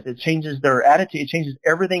mindset. It changes their attitude. It changes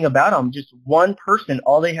everything about them. Just one person,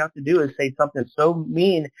 all they have to do is say something so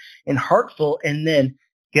mean and hurtful, and then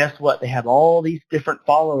guess what? They have all these different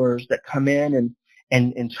followers that come in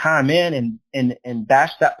and chime in and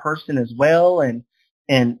bash that person as well, and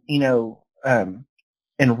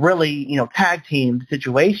really, tag team the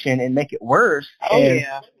situation and make it worse.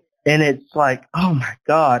 And it's like, oh my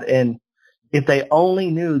God. And if they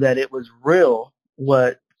only knew that it was real,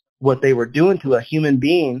 what they were doing to a human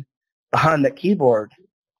being behind that keyboard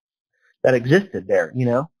that existed there,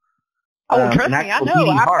 Oh, an trust me, I actual know.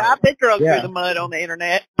 beating heart. I've been thrown through Yeah. the mud on the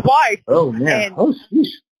internet twice. Oh man. And Oh, sheesh.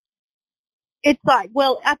 it's like,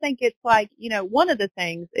 well, I think it's like, one of the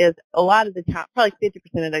things is a lot of the time, probably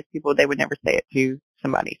 50% of those people, they would never say it to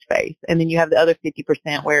somebody's face. And then you have the other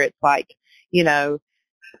 50% where it's like,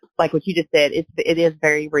 like what you just said, it is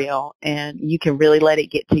very real, and you can really let it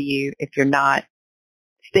get to you if you're not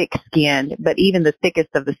thick-skinned. But even the thickest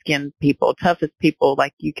of the skinned people, toughest people,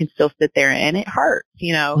 like you can still sit there and it hurts,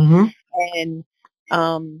 Mm-hmm. And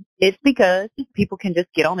it's because people can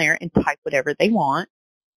just get on there and type whatever they want,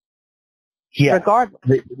 regardless,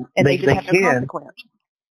 and they just have no consequence.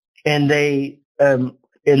 And they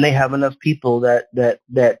have enough people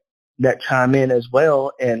that chime in as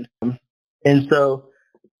well, and so.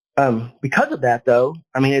 Because of that, though,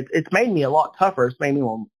 I mean, it's made me a lot tougher. It's made me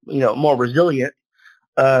more resilient.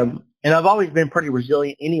 And I've always been pretty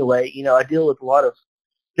resilient anyway. I deal with a lot of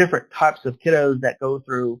different types of kiddos that go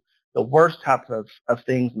through the worst types of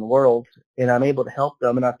things in the world, and I'm able to help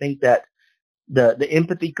them. And I think that the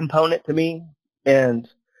empathy component to me, and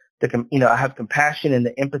I have compassion and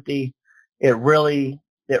the empathy. It really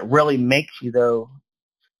makes you, though,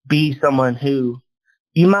 be someone who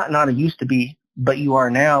you might not have used to be, but you are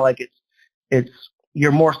now. Like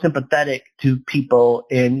you're more sympathetic to people,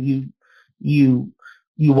 and you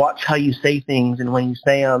watch how you say things and when you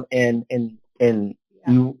say them, and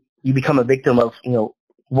you become a victim of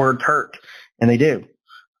words hurt, and they do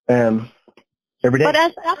every day. But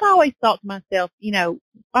I've always thought to myself,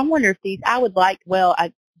 I wonder if I would like. Well,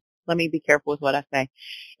 let me be careful with what I say.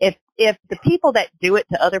 If the people that do it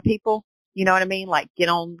to other people, you know what I mean? Like get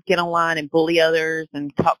online and bully others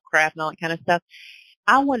and talk crap and all that kind of stuff.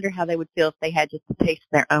 I wonder how they would feel if they had just a taste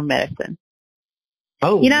of their own medicine.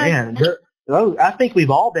 Oh, man. I think we've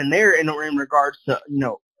all been there in regards to,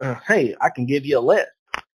 hey, I can give you a list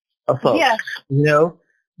of folks,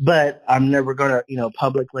 but I'm never going to,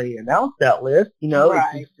 publicly announce that list,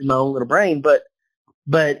 right. It's just in my own little brain. But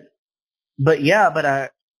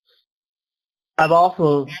I've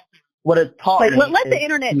also, what it taught me. Let the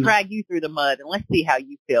internet drag you through the mud, and let's see how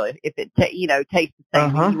you feel. If it tastes the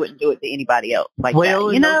same, then you wouldn't do it to anybody else like that.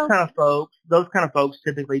 Those kind of folks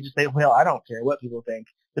typically just say, well, I don't care what people think.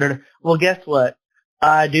 Well, guess what?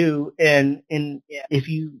 I do. And if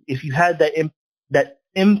you had that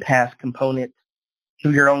empath component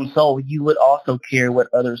to your own soul, you would also care what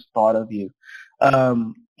others thought of you.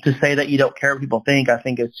 To say that you don't care what people think, I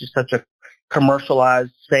think it's just such a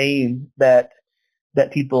commercialized saying that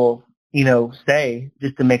people, say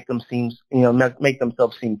just to make them seem, make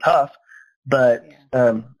themselves seem tough. But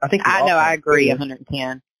I think I agree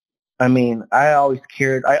 110. I mean, I always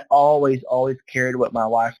cared what my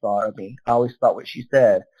wife thought of me. I always thought what she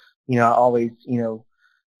said. I always,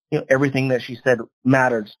 everything that she said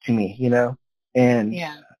mattered to me, and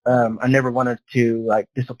I never wanted to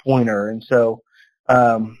disappoint her. And so,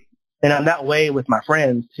 and I'm that way with my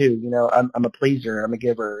friends too. I'm a pleaser, I'm a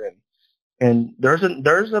giver, and there's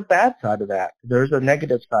a bad side to that. There's a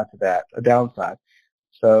negative side to that, a downside.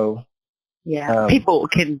 So people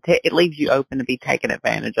it leaves you open to be taken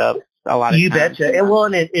advantage of a lot of times. You betcha.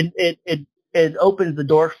 And it opens the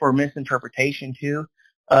door for misinterpretation too,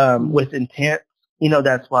 with intent.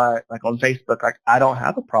 That's why on Facebook, I don't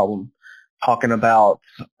have a problem talking about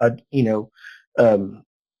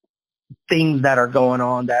things that are going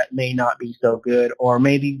on that may not be so good, or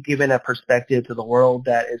maybe giving a perspective to the world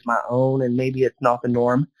that is my own, and maybe it's not the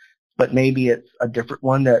norm, but maybe it's a different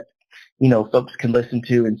one that, folks can listen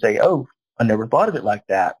to and say, oh, I never thought of it like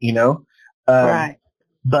that, Right.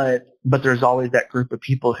 But there's always that group of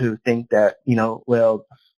people who think that, well,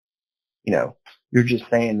 you're just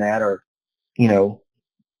saying that, or, you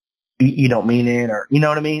don't mean it, or, you know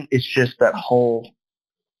what I mean? It's just that whole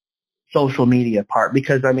social media part,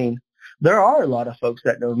 because I mean, there are a lot of folks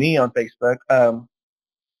that know me on Facebook,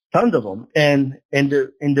 tons of them. And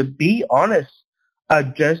to be honest, I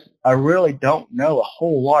really don't know a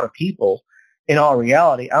whole lot of people in all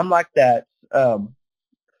reality. I'm like that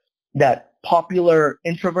popular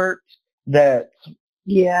introvert, that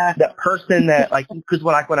person that because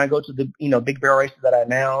when I go to the, big barrel races that I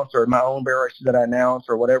announce, or my own barrel races that I announce,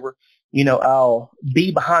 or whatever, I'll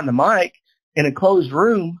be behind the mic in a closed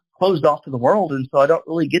room, closed off to the world. And so I don't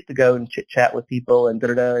really get to go and chit chat with people and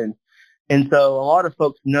and so a lot of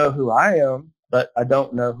folks know who I am, but I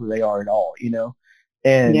don't know who they are at all,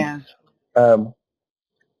 and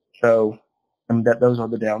so I mean, those are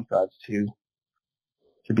the downsides to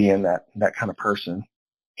being that kind of person.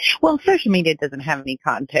 Well, social media doesn't have any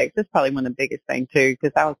context. That's probably one of the biggest things too,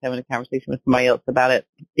 because I was having a conversation with somebody else about it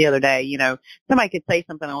the other day. You know, somebody could say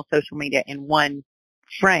something on social media in one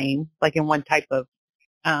frame, like in one type of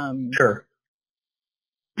Sure.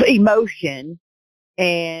 emotion,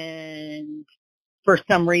 and for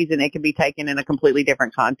some reason it can be taken in a completely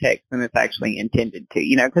different context than it's actually intended to,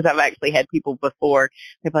 you know, because I've actually had people before,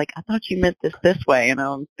 they're like, I thought you meant this way. And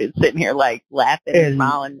I'm sitting here like laughing and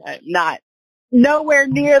smiling, not nowhere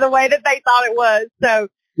near the way that they thought it was. So,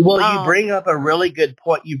 well, you bring up a really good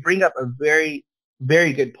point. You bring up a very,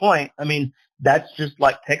 very good point. I mean, that's just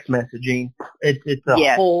like text messaging. It's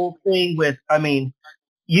a whole thing with, I mean,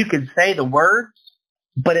 you can say the words,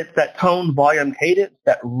 but it's that tone, volume, cadence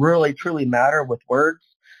that really, truly matter with words.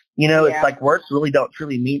 You know, it's like words really don't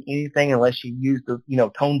truly mean anything unless you use the, you know,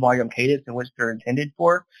 tone, volume, cadence in which they're intended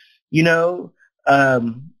for, you know,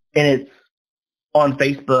 and it's on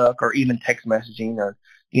Facebook or even text messaging or,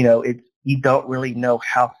 you know, it's, you don't really know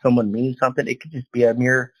how someone means something. It could just be a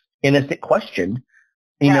mere innocent question,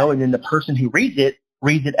 you know, and then the person who reads it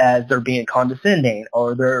as they're being condescending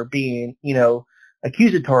or they're being, you know,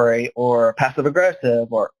 accusatory or passive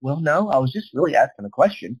aggressive or, well, no, I was just really asking a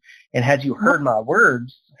question. And had you heard my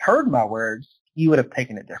words, you would have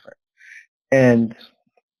taken it different. And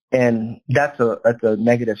that's a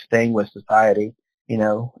negative thing with society, you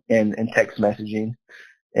know, and text messaging.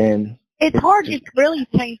 And it's hard. It's really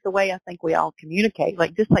changed the way I think we all communicate.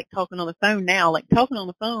 Like just like talking on the phone now, like talking on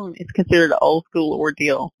the phone is considered an old school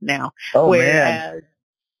ordeal now. Oh, whereas,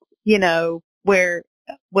 you know, where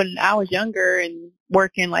when I was younger and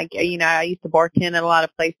working, like, you know, I used to bartend at a lot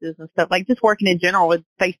of places and stuff, like just working in general with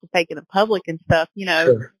face-to-face in the public and stuff, you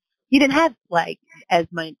know, you didn't have like as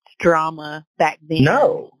much drama back then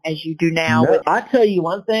as you do now. No. I tell you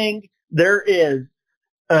one thing, there is,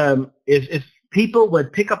 if people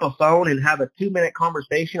would pick up a phone and have a 2-minute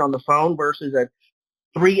conversation on the phone versus a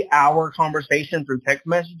 3-hour conversation through text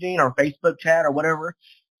messaging or Facebook chat or whatever,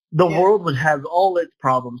 the world would have all its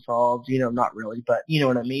problems solved. You know, not really, but you know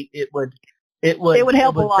what I mean. It would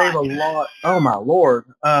help a lot. Save a lot. Oh my Lord!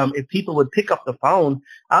 If people would pick up the phone,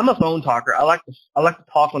 I'm a phone talker. I like to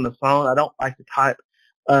talk on the phone. I don't like to type.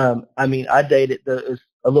 I mean, I dated it's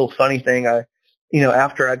a little funny thing.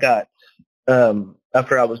 After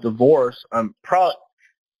I was divorced, I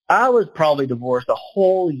was probably divorced a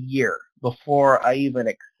whole year before I even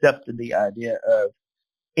accepted the idea of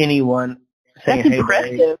anyone saying, "That's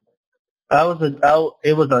impressive." Hey,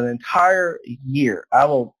 it was an entire year.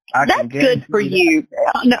 That's good for you.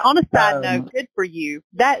 On a side note, good for you.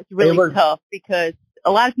 That's really tough because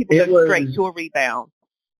a lot of people go straight to a rebound.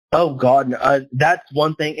 Oh God, no, that's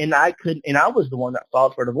one thing. And I was the one that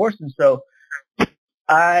filed for divorce. And so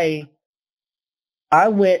I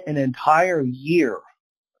went an entire year,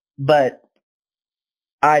 but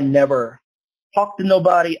I never talked to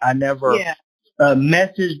nobody. I never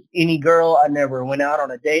messaged any girl. I never went out on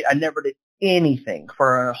a date. I never did anything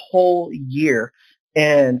for a whole year.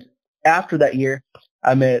 And after that year,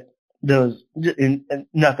 I met those, and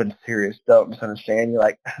nothing serious, don't misunderstand.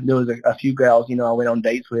 There was a few gals, you know, I went on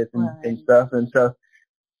dates with and stuff. And so,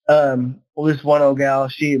 this one old gal,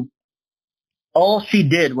 all she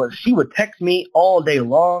did was she would text me all day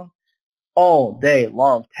long,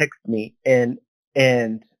 text me. And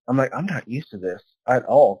I'm like, I'm not used to this at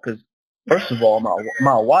all. Cause first of all,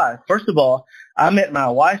 my wife, I met my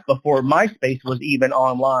wife before MySpace was even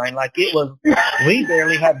online. Like we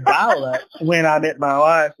barely had dial-up when I met my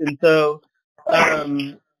wife. And so,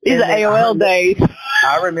 these are AOL days.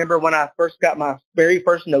 I remember when I first got my very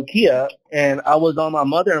first Nokia and I was on my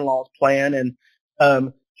mother-in-law's plan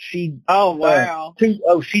and, she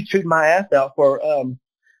chewed my ass out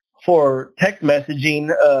for text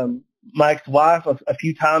messaging, my ex-wife a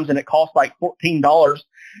few times, and it cost like $14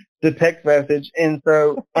 to text message. And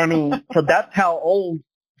so, I mean, so that's how old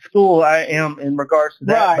school I am in regards to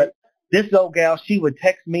that. Right. But this old gal, she would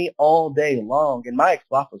text me all day long, and my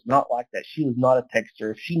ex-wife was not like that. She was not a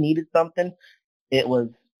texter. If she needed something, it was,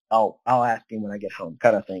 I'll ask him when I get home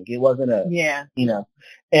kind of thing. It wasn't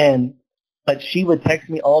but she would text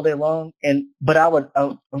me all day long, but I was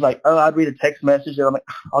like, I'd read a text message, and I'm like,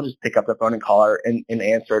 I'll just pick up the phone and call her and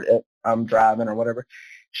answer it if I'm driving or whatever.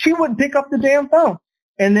 She wouldn't pick up the damn phone,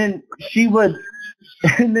 and then she would,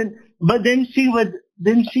 then she would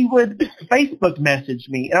Facebook message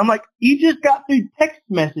me, and I'm like, you just got through text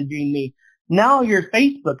messaging me, now you're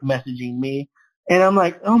Facebook messaging me, and I'm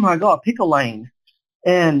like, oh my God, pick a lane,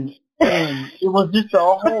 and it was just a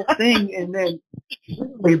whole thing. And then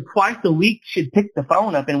twice a week she'd pick the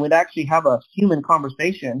phone up and we'd actually have a human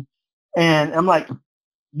conversation. And I'm like,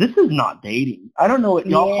 this is not dating. I don't know what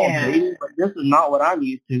y'all call dating, but this is not what I'm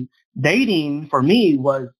used to. Dating for me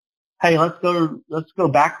was, hey, let's go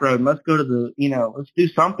back road. Let's go to the, let's do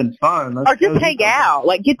something fun. Or just hang out,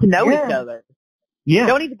 like get to know each other. Yeah.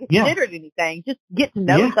 Don't even consider it anything. Just get to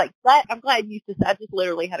know each other. Like, I'm glad you just, I just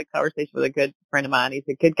literally had a conversation with a good friend of mine. He's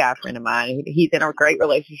a good guy friend of mine. He's in a great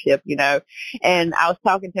relationship, and I was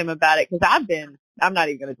talking to him about it because I'm not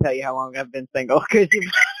even going to tell you how long I've been single because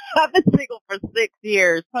I've been single for 6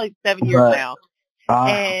 years, probably 7 years now.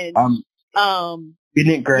 And,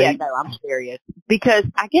 isn't it great? Yeah, no, I'm serious. Because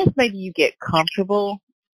I guess maybe you get comfortable.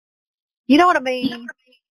 You know what I mean?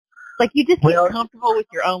 Like, you just get comfortable with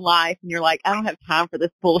your own life, and you're like, I don't have time for this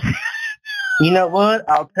bullshit. You know what?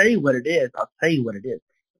 I'll tell you what it is.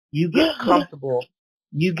 You get comfortable.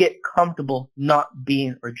 You get comfortable not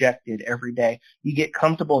being rejected every day. You get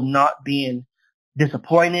comfortable not being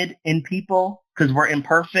disappointed in people because we're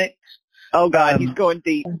imperfect. Oh, God, he's going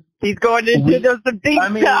deep. He's going into some deep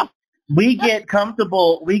stuff. We get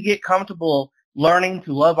comfortable learning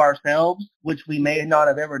to love ourselves, which we may not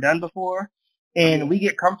have ever done before. And we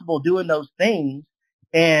get comfortable doing those things.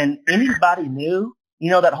 And anybody new,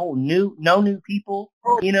 that whole no new people,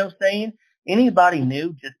 saying, anybody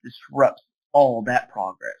new just disrupts all that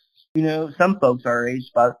progress. Some folks our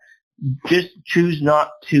age, but just choose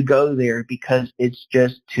not to go there because it's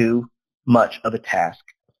just too much of a task.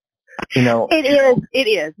 It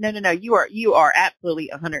is. No. You are absolutely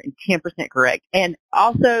 110% correct. And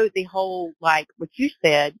also the whole, like what you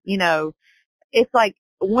said, it's like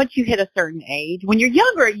once you hit a certain age, when you're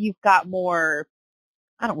younger, you've got more,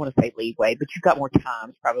 I don't want to say leeway, but you've got more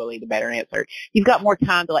time is probably the better answer. You've got more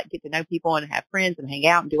time to like get to know people and have friends and hang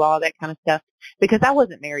out and do all that kind of stuff. Because I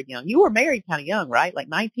wasn't married young. You were married kind of young, right? Like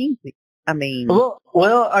 19. I mean,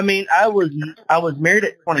 I was married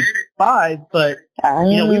at 25, but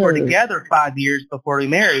we were together 5 years before we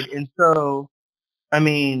married, and so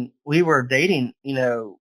we were dating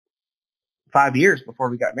 5 years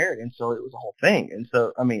before we got married, and so it was a whole thing, and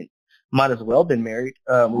so might as well been married,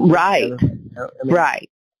 right, right,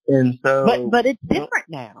 and so but it's different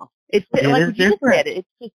now. It's like you just said, it's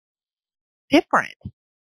just different.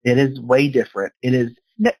 It is way different. It is.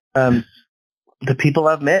 The people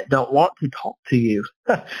I've met don't want to talk to you.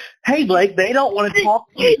 Hey, Blake, they don't want to talk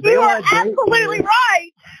to you. You are absolutely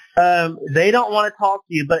right. They don't want to talk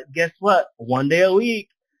to you, but guess what? One day a week,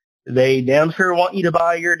 they damn sure want you to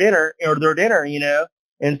buy your dinner or their dinner,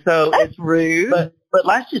 And so it's rude. But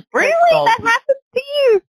let's just really that happens to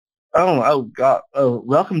you. Oh God. Oh,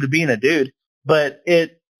 welcome to being a dude. But they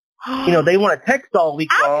want to text all week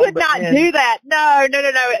long. I could not do that. No.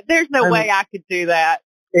 There's no way I could do that.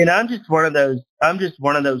 And I'm just one of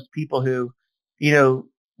those people who,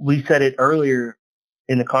 we said it earlier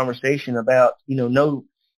in the conversation about,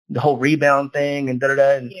 the whole rebound thing and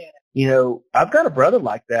da-da-da. And, I've got a brother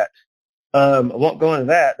like that. I won't go into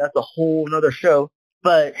that. That's a whole nother show.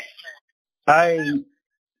 But I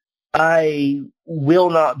will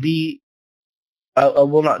not be, I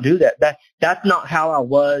will not do that. That's not how I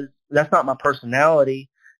was. That's not my personality.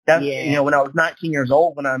 That's, when I was 19 years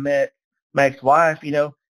old, when I met my ex-wife,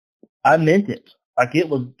 I meant it. Like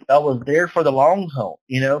I was there for the long haul,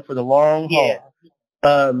 for the long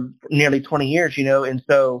haul. Nearly 20 years, and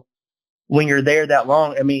so when you're there that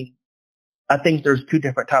long, I think there's two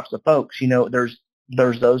different types of folks, there's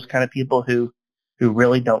those kind of people who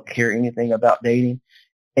really don't care anything about dating.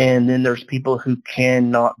 And then there's people who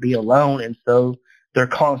cannot be alone. And so they're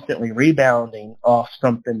constantly rebounding off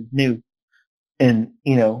something new and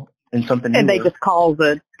something new. And they just cause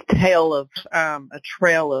a trail of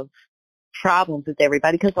problems with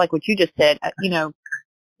everybody because like what you just said,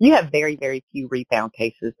 you have very, very few rebound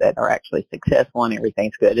cases that are actually successful and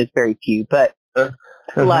everything's good. It's very few, but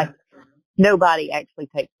like nobody actually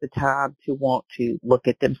takes the time to want to look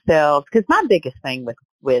at themselves. Because my biggest thing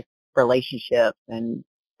with relationships and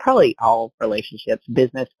probably all relationships,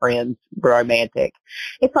 business, friends, romantic,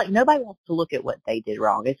 it's like nobody wants to look at what they did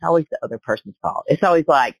wrong. It's always the other person's fault. It's always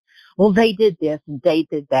like, well, they did this and they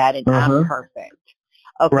did that and I'm perfect.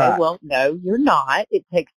 Okay, right. Well, no, you're not. It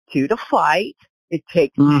takes two to fight. It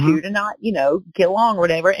takes two to not, get along or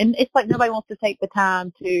whatever. And it's like nobody wants to take the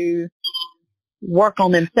time to work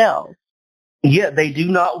on themselves. Yeah, they do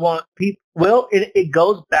not want people. Well, it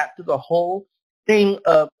goes back to the whole thing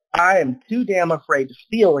of I am too damn afraid to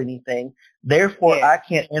feel anything. Therefore, I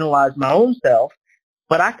can't analyze my own self,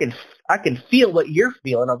 but I can feel what you're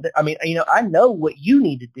feeling. I know what you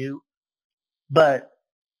need to do, but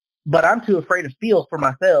I'm too afraid to feel for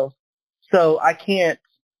myself. So I can't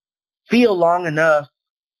feel long enough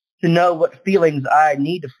to know what feelings I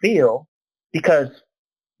need to feel because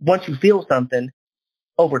once you feel something,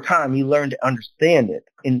 over time you learn to understand it.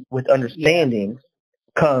 And with understanding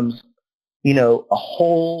comes, a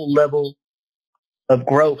whole level of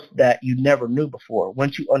growth that you never knew before.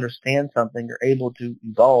 Once you understand something, you're able to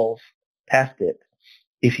evolve past it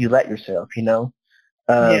if you let yourself,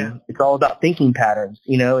 It's all about thinking patterns,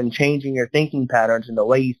 and changing your thinking patterns and the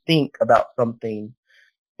way you think about something.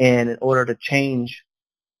 And in order to change,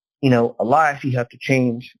 a life, you have to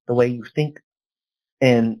change the way you think.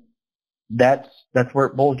 And that's where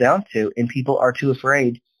it boils down to. And people are too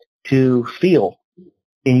afraid to feel.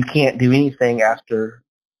 And you can't do anything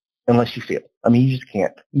unless you feel. I mean, you just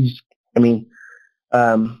can't. You just can't.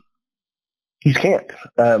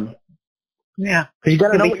 Yeah. Because you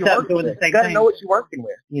got to know what you're working with. You got to know what you're working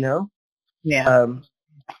with, Yeah.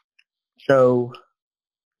 So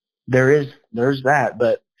there's that.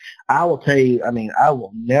 But I will tell you, I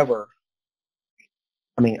will never,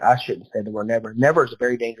 I shouldn't say the word never. Never is a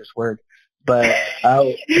very dangerous word. But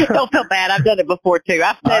don't feel bad. I've done it before too.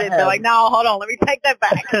 I've said it. They're like, no, hold on. Let me take that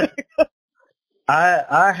back.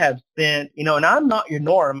 I have spent, and I'm not your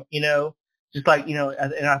norm, just like, and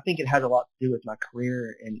I think it has a lot to do with my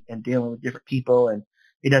career and dealing with different people. And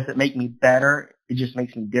it doesn't make me better. It just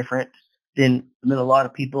makes me different than a lot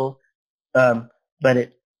of people. But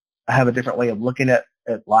I have a different way of looking at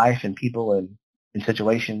life and people and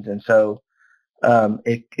situations. And so,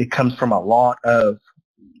 it comes from a lot of,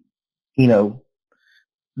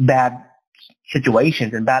 bad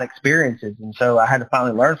situations and bad experiences. And so I had to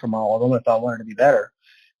finally learn from all of them if I wanted to be better.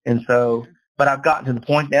 And so, but I've gotten to the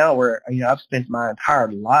point now where, I've spent my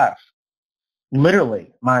entire life,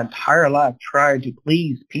 literally my entire life trying to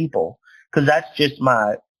please people. Cause that's just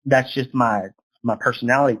my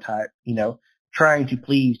personality type, trying to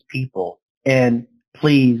please people and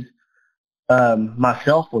please,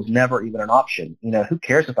 myself was never even an option. Who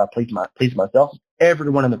cares if I please myself?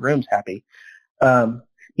 Everyone in the room's happy.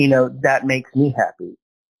 That makes me happy.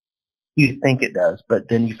 You think it does, but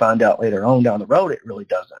then you find out later on down the road, it really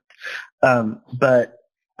doesn't. But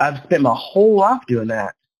I've spent my whole life doing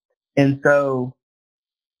that. And so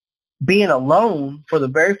being alone for the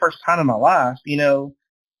very first time in my life, it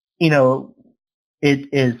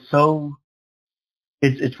is so,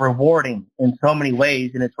 it's rewarding in so many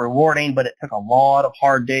ways, and it's rewarding, but it took a lot of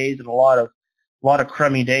hard days and a lot of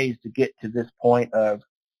crummy days to get to this point of,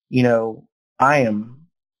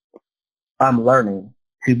 I'm learning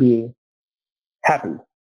to be happy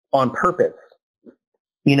on purpose,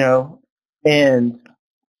 and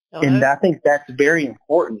I think that's very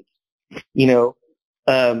important.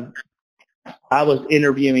 I was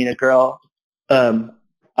interviewing a girl, I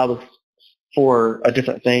was for a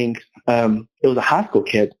different thing. It was a high school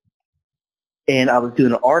kid, and I was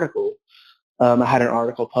doing an article. I had an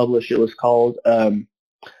article published. It was called,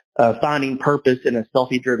 Finding Purpose in a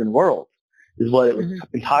Selfie-Driven World is what it was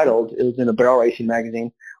entitled. It was in a barrel racing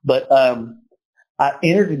magazine. But I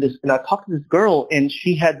interviewed this, and I talked to this girl, and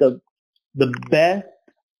she had the best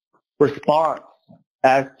response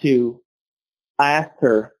as to, I asked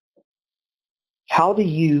her, how do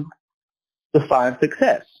you define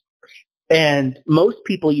success? And most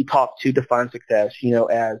people you talk to define success,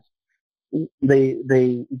 as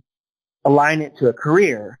they align it to a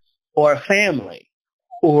career or a family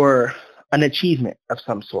or an achievement of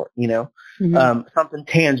some sort, something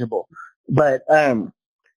tangible. But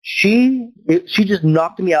she just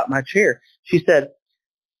knocked me out my chair. She said,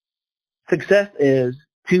 success is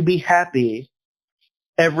to be happy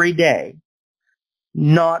every day,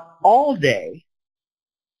 not all day,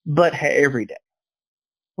 but every day.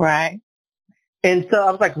 Right. And so I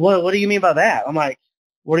was like, what do you mean by that? I'm like,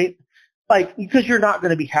 because you're not going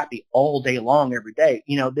to be happy all day long every day.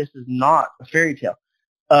 This is not a fairy tale.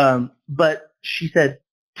 But she said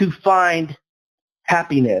to find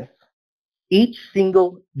happiness each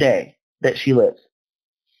single day that she lives.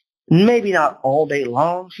 Maybe not all day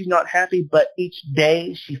long she's not happy, but each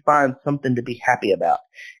day she finds something to be happy about.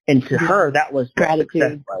 And to her, that was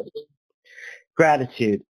gratitude.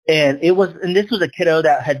 Gratitude. And this was a kiddo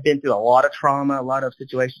that had been through a lot of trauma, a lot of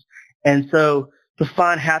situations. And so to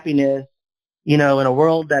find happiness, in a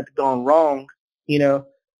world that's gone wrong,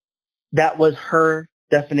 that was her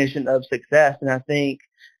definition of success. And I think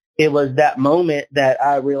it was that moment that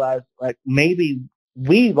I realized, like, maybe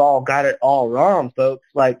we've all got it all wrong, folks.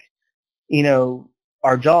 Like,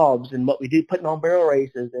 our jobs and what we do, putting on barrel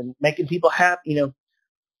races and making people happy,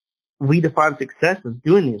 we define success as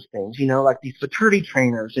doing these things, like these fraternity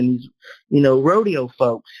trainers and these, rodeo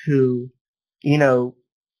folks who,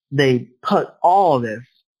 they put all this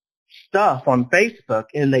stuff on Facebook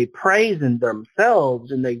and they praise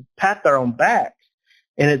themselves and they pat their own back.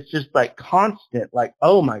 And it's just like constant, like,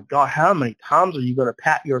 oh my God, how many times are you going to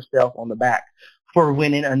pat yourself on the back for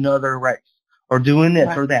winning another race or doing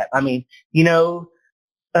this or that? I mean, and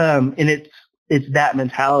it's that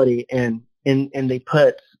mentality, and they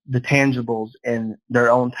put the tangibles and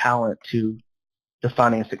their own talent to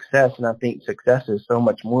defining success. And I think success is so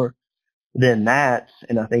much more than that.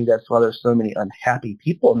 And I think that's why there's so many unhappy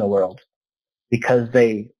people in the world, because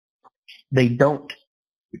they don't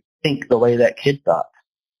think the way that kid thought.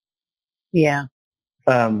 Yeah.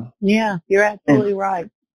 Yeah, you're absolutely right.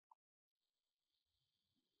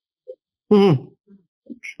 Mm-hmm.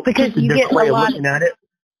 Because you get a lot looking at it.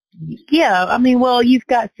 Yeah, I mean, well, you've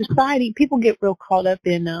got society. People get real caught up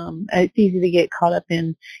in. It's easy to get caught up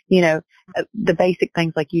in, the basic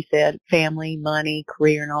things like you said, family, money,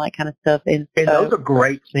 career, and all that kind of stuff. And those are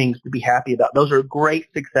great things to be happy about. Those are great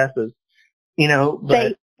successes,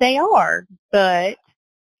 But they are, but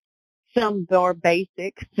some more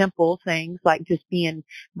basic, simple things like just being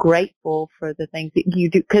grateful for the things that you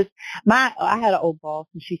do. Because I had an old boss,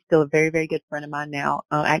 and she's still a very, very good friend of mine now.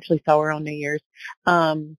 I actually saw her on New Year's.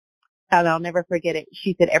 And I'll never forget it.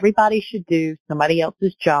 She said everybody should do somebody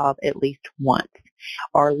else's job at least once,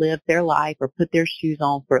 or live their life, or put their shoes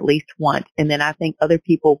on for at least once. And then I think other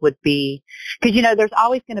people would be, because there's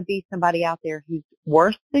always going to be somebody out there who's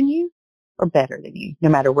worse than you or better than you, no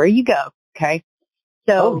matter where you go. Okay.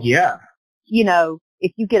 So,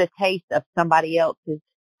 if you get a taste of somebody else's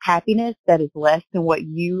happiness that is less than what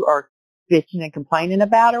you are bitching and complaining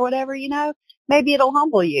about or whatever, maybe it'll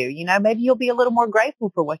humble you, maybe you'll be a little more grateful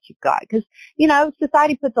for what you've got. Because,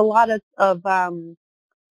 society puts a lot of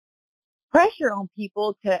pressure on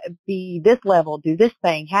people to be this level, do this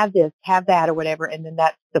thing, have this, have that, or whatever, and then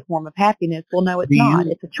that's the form of happiness. Well, no, it's not.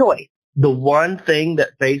 It's a choice. The one thing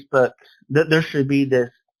that Facebook, that there should be this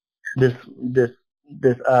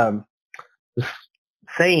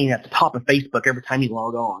saying at the top of Facebook every time you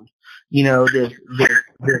log on, this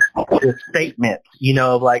statement,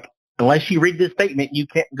 of like, unless you read this statement, you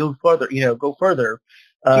can't go further, go further.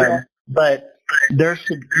 But there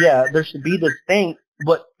should be this thing.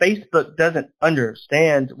 What Facebook doesn't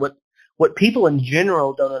understand, what people in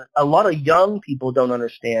general don't, a lot of young people don't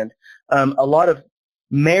understand, a lot of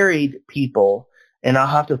married people, and I'll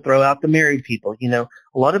have to throw out the married people, a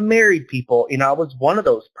lot of married people, I was one of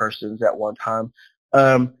those persons at one time,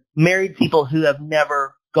 married people who have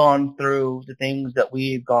never gone through the things that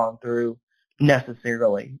we've gone through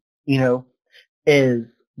necessarily, is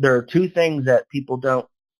there are two things that people don't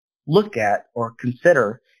look at or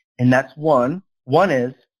consider, and that's one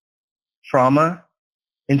is trauma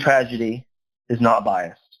and tragedy is not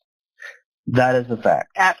biased. That is a fact.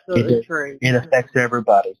 Absolutely true. It affects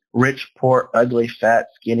everybody. Rich, poor, ugly, fat,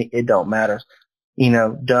 skinny, it don't matter.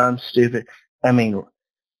 Dumb, stupid.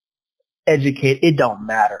 Educated, it don't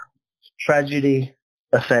matter. Tragedy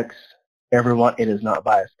affects everyone. It is not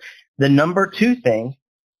biased. The number two thing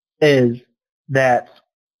is that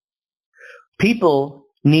people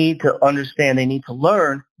need to understand, they need to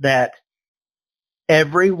learn that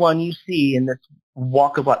everyone you see in this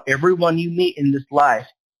walk of life, everyone you meet in this life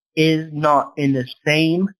is not in the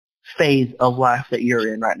same phase of life that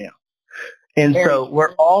you're in right now. And so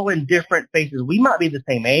we're all in different phases. We might be the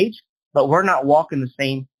same age, but we're not walking the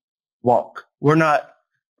same walk. We're not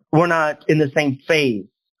in the same phase.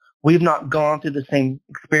 We've not gone through the same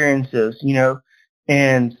experiences,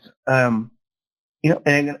 and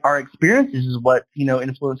and our experiences is what,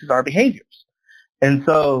 influences our behaviors. And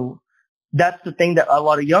so that's the thing that a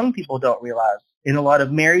lot of young people don't realize. And a lot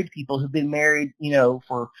of married people who've been married,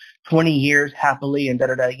 for 20 years happily and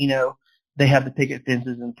they have the picket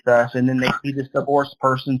fences and stuff. And then they see this divorced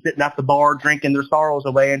person sitting at the bar drinking their sorrows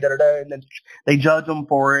away and and then they judge them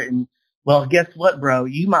for it. And well, guess what, bro?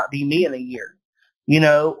 You might be me in a year,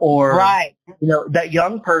 or, right. That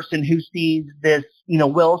young person who sees this,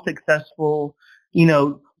 well successful,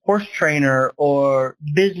 horse trainer or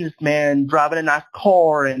businessman driving a nice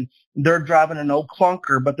car, and they're driving an old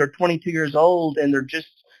clunker, but they're 22 years old and they're just,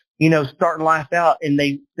 starting life out, and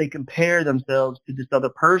they compare themselves to this other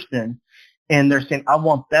person, and they're saying, I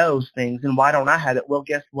want those things, and why don't I have it? Well,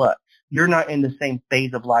 guess what? You're not in the same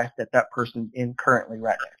phase of life that person's in currently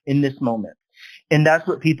right now, in this moment. And that's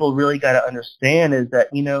what people really got to understand, is that,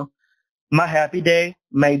 my happy day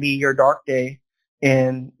may be your dark day,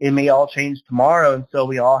 and it may all change tomorrow. And so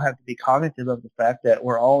we all have to be cognitive of the fact that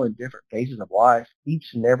we're all in different phases of life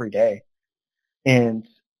each and every day. And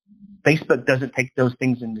Facebook doesn't take those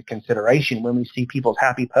things into consideration. When we see people's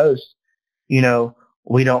happy posts, we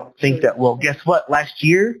don't think that, well, guess what? Last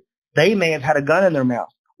year, they may have had a gun in their mouth.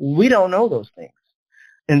 We don't know those things.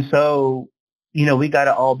 And so we got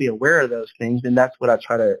to all be aware of those things. And that's what I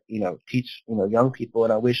try to, teach, young people.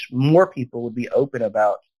 And I wish more people would be open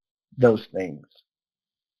about those things.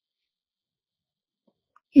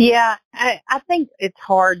 Yeah, I think it's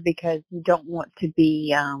hard because you don't want to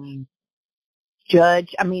be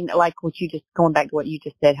judged. I mean, like going back to what you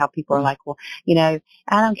just said, how people are like, well, I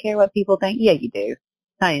don't care what people think. Yeah, you do.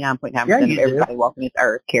 99.9% of everybody walking this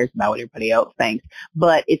earth cares about what everybody else thinks.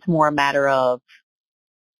 But it's more a matter of,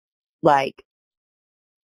 like,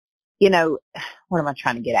 what am I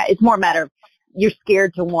trying to get at? It's more a matter of you're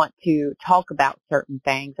scared to want to talk about certain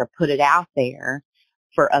things or put it out there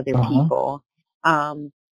for other people.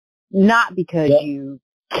 Not because you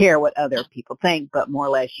care what other people think, but more or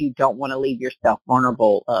less you don't want to leave yourself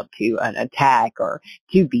vulnerable up to an attack or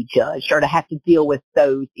to be judged or to have to deal with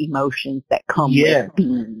those emotions that come with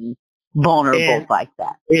being vulnerable like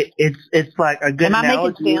that. It's like a good analogy. Am I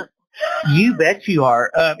making sense? You bet you are.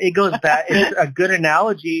 It goes back. It's a good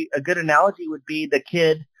analogy. A good analogy would be the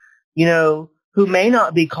kid, who may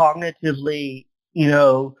not be cognitively,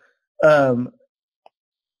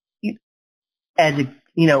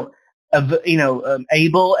 as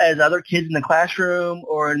able as other kids in the classroom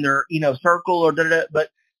or in their, circle or but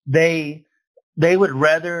they would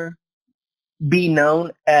rather be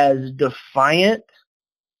known as defiant,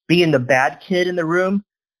 being the bad kid in the room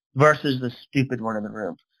versus the stupid one in the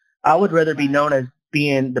room. I would rather be known as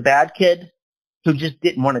being the bad kid who just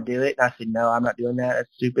didn't want to do it. And I said, no, I'm not doing that.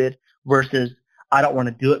 That's stupid. Versus I don't want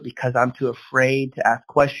to do it because I'm too afraid to ask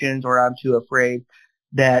questions or I'm too afraid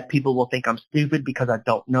that people will think I'm stupid because I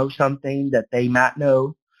don't know something that they might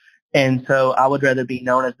know. And so I would rather be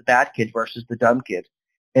known as the bad kid versus the dumb kid.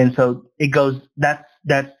 And so it goes, that's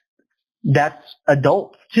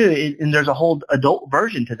adults too. And there's a whole adult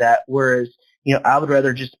version to that. Whereas, I would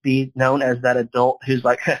rather just be known as that adult who's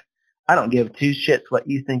like, I don't give two shits what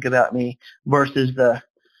you think about me versus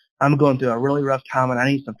I'm going through a really rough time and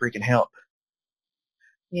I need some freaking help.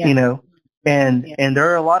 Yeah. And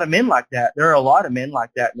there are a lot of men like that. There are a lot of men like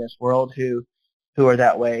that in this world who are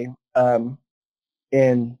that way. And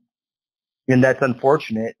that's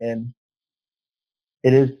unfortunate. And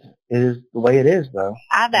it is the way it is, though.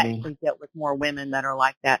 I've actually dealt with more women that are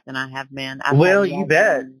like that than I have men. You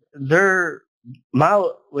bet.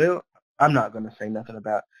 I'm not going to say nothing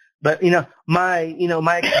about, but my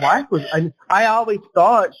ex-wife was, I always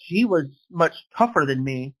thought she was much tougher than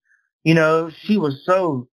me. She was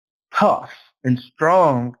so tough and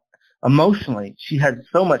strong emotionally. She had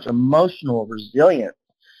so much emotional resilience,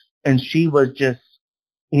 and she was just,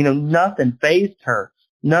 nothing fazed her.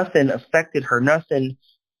 Nothing affected her. Nothing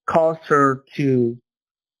caused her to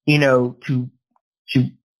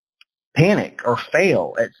panic or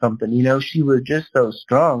fail at something. She was just so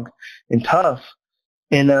strong and tough,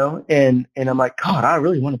 and I'm like, God, I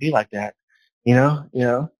really want to be like that. Here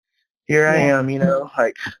I am,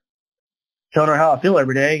 like telling her how I feel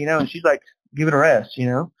every day, and she's like, give it a rest,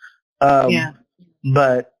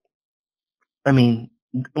 But I mean,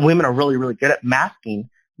 women are really, really good at masking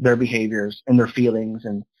their behaviors and their feelings,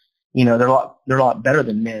 and they're a lot better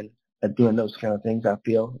than men at doing those kind of things. I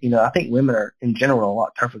feel, I think women are in general a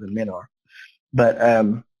lot tougher than men are, but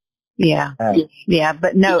but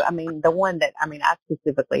no, I mean, the one that I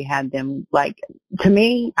specifically had them, like, to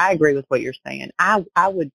me, I agree with what you're saying. I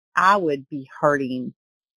would be hurting.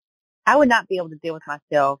 I would not be able to deal with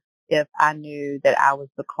myself if I knew that I was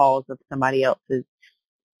the cause of somebody else's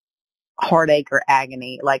heartache or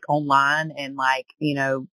agony, like online, and like,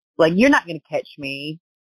 like, you're not going to catch me.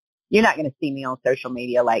 You're not going to see me on social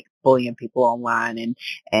media, like, bullying people online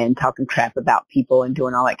and talking crap about people and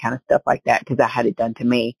doing all that kind of stuff like that, because I had it done to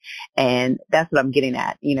me. And that's what I'm getting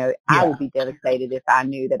at. I would be devastated if I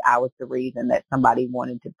knew that I was the reason that somebody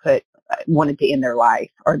wanted to end their life,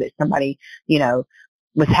 or that somebody,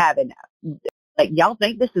 was having, like, y'all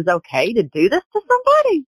think this is okay to do this to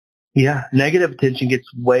somebody? Yeah. Negative attention gets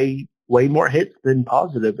way more hits than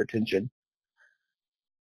positive attention.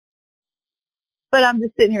 But I'm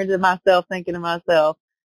just sitting here to myself, thinking to myself,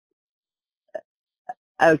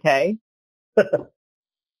 okay.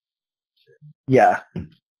 Yeah.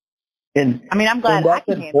 And I'm glad I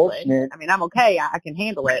can handle it. I'm okay. I can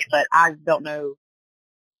handle it, but I don't know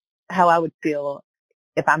how I would feel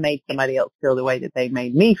if I made somebody else feel the way that they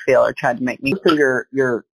made me feel or tried to make me feel.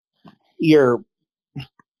 So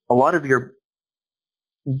a lot of your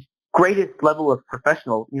greatest level of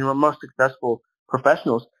professionals, most successful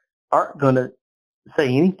professionals aren't going to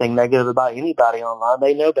say anything negative about anybody online.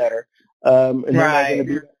 They know better. And they're not going to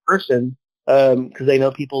be that person because they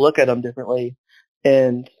know people look at them differently.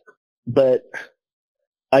 But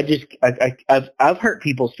I've hurt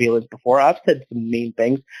people's feelings before. I've said some mean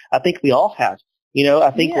things. I think we all have.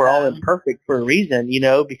 I think we're all imperfect for a reason,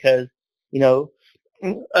 because,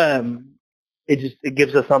 it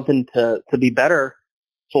gives us something to be better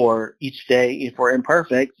for each day if we're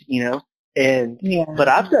imperfect, but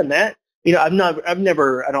I've done that. I've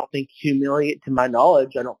never, I don't think to my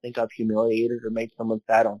knowledge, I don't think I've humiliated or made someone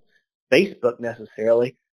sad on Facebook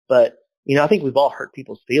necessarily, but, I think we've all hurt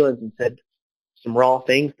people's feelings and said some raw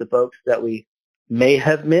things to folks that we may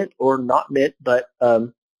have meant or not meant, but I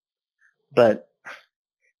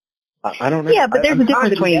don't know. Yeah, but there's a difference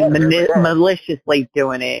between maliciously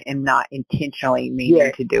doing it and not intentionally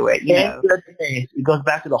meaning to do it. In good faith. It goes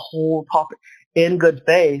back to the whole topic. In good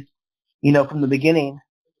faith, from the beginning,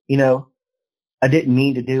 I didn't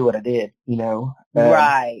mean to do what I did,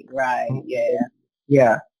 Right, yeah.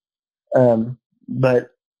 Yeah. But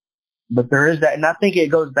there is that. And I think it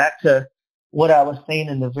goes back to what I was saying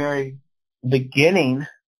in the very beginning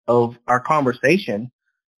of our conversation.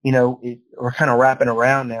 We're kind of wrapping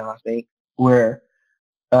around now, I think, where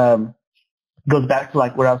goes back to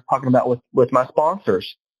like what I was talking about with my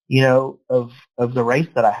sponsors, of the race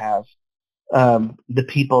that I have, the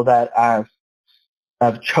people that I've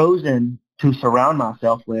chosen to surround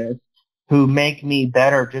myself with, who make me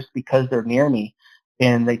better just because they're near me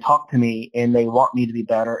and they talk to me and they want me to be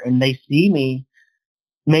better and they see me.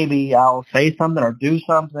 Maybe I'll say something or do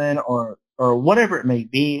something or whatever it may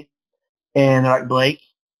be, and they're like, Blake,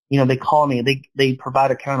 they call me, they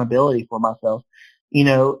provide accountability for myself,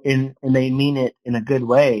 and they mean it in a good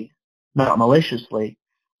way, not maliciously,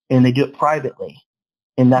 and they do it privately.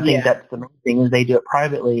 And I think that's the main thing, is they do it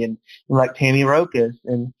privately, and like Tammy Rokas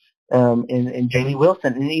and Jamie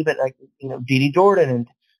Wilson, and even like, Jeannie Jordan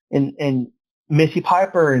and Missy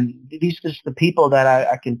Piper, and these are just the people that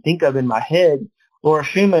I can think of in my head, Laura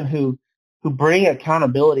Schumann, who bring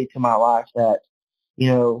accountability to my life that,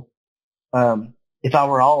 if I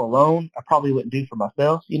were all alone, I probably wouldn't do for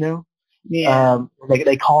myself, Yeah.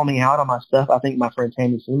 They call me out on my stuff. I think my friend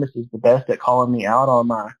Tammy Sumas is the best at calling me out on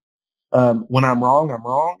my, when I'm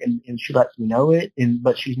wrong, and she lets me know it,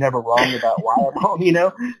 but she's never wrong about why I'm wrong,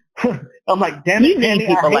 I'm like, damn it, You need Tammy,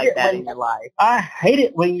 people like that in your life. I hate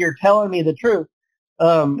it when you're telling me the truth.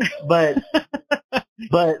 But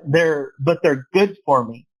they're good for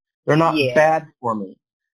me. They're not bad for me.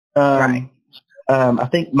 Right. I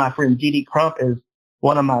think my friend Dee Crump is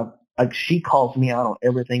one of my, like, she calls me out on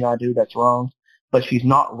everything I do that's wrong, but she's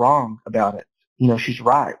not wrong about it. She's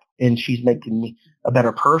right, and she's making me a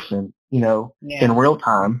better person, in real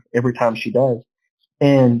time, every time she does.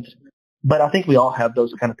 But I think we all have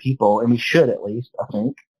those kind of people, and we should, at least, I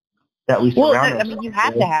think, that we surround ourselves with. You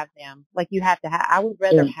have to have them. Like, you have to have, I would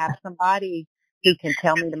rather have somebody who can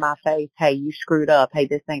tell me to my face, hey, you screwed up. Hey,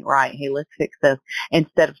 this ain't right. Hey, let's fix this.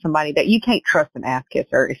 Instead of somebody that you can't trust an ass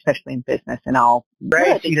kisser, especially in business and all.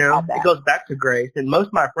 Grace, it goes back to Grace. And most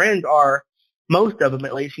of my friends most of them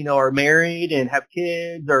at least, are married and have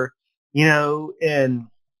kids, or, and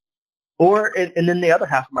then the other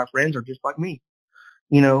half of my friends are just like me,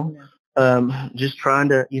 just trying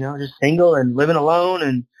to, just single and living alone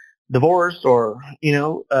and divorced, or,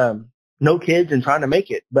 no kids and trying to make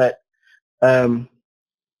it. But, we're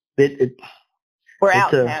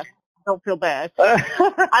outcasts. Don't feel bad.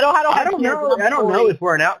 I don't know if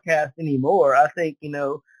we're an outcast anymore. I think,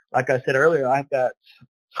 like I said earlier, I've got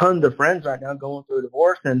tons of friends right now going through a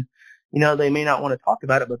divorce, and, they may not want to talk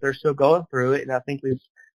about it, but they're still going through it. And I think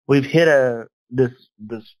we've hit this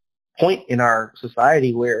point in our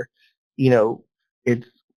society where, it's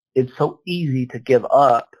so easy to give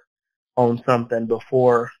up on something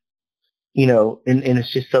before, and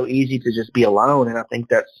it's just so easy to just be alone. And I think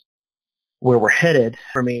that's where we're headed.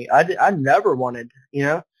 For me, I never wanted,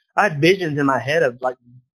 I had visions in my head of like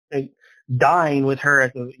dying with her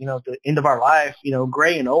at the, at the end of our life,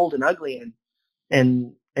 gray and old and ugly,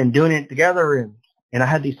 and doing it together. And I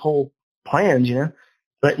had these whole plans,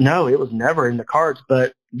 but no, it was never in the cards,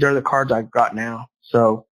 but they're the cards I've got now.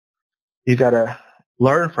 So you got to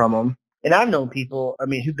learn from them. And I've known people,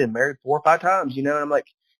 who've been married 4 or 5 times, and I'm like,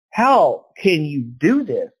 how can you do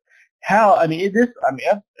this? I'm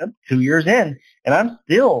 2 years in, and I'm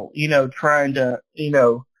still, trying to,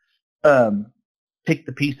 pick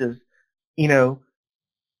the pieces, and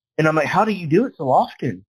I'm like, how do you do it so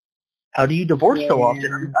often? How do you divorce so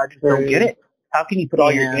often? I just don't get it. How can you put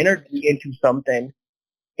all your energy into something,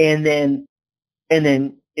 and then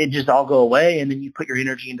it just all go away, and then you put your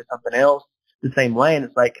energy into something else the same way, and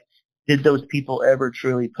it's like, did those people ever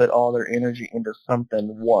truly put all their energy into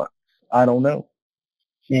something once? I don't know.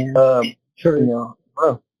 Yeah. True.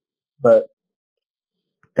 But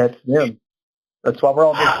that's them. That's why we're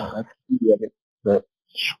all different. That's the beauty of it. But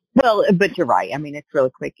Well, but you're right. I mean, it's really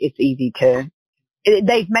quick. It's easy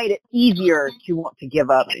they've made it easier to want to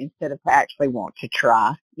give up instead of to actually want to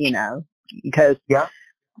try, because yeah,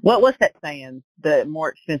 what's that saying? The more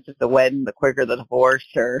expensive the wedding, the quicker the divorce,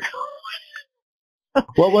 or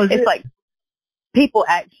what was it's it? like people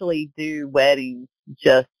actually do weddings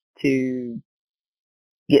just to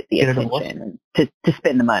get the attention and to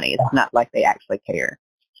spend the money. It's not like they actually care.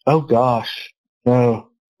 Oh gosh, no.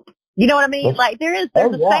 You know what I mean? Like there's a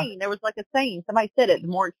yeah. saying. There was like a saying. Somebody said it. The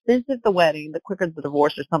more expensive the wedding, the quicker the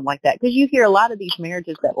divorce, or something like that. Because you hear a lot of these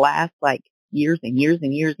marriages that last like years and years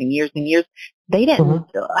and years and years and years. They didn't.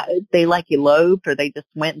 They like eloped, or they just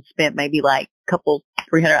went and spent maybe like a couple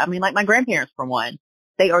 300. I mean, like my grandparents for one.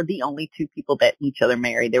 They are the only two people that each other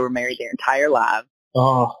married. They were married their entire lives.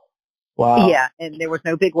 Oh, wow. Yeah, and there was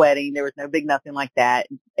no big wedding. There was no big nothing like that.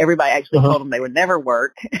 Everybody actually told them they would never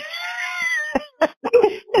work.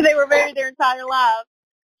 And they were married their entire lives.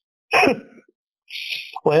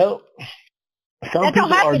 Well, that don't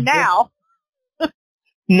happen now.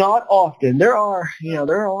 Not often. There are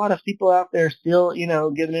a lot of people out there still,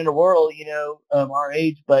 giving in the world, our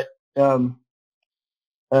age, but I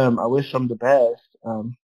wish them the best.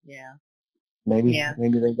 Yeah. Maybe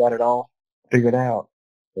they got it all figured out.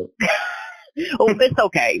 But. Oh, it's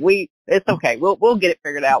okay. It's okay. We'll get it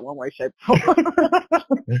figured out one way, shape, or form.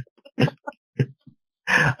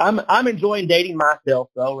 I'm enjoying dating myself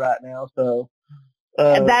though right now, so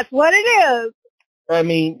that's what it is. I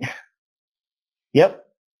mean, yep.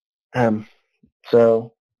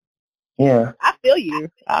 So yeah. I feel you.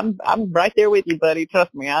 I'm right there with you, buddy.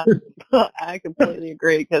 Trust me. I completely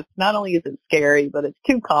agree, because not only is it scary, but it's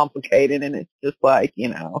too complicated, and it's just like,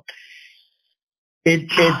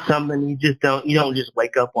 It's something you don't just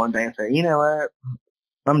wake up one day and say, you know what,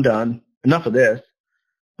 I'm done. Enough of this.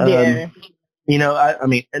 Yeah. I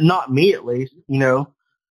mean, not me at least, you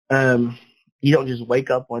don't just wake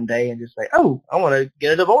up one day and just say, oh, I want to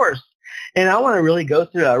get a divorce. And I want to really go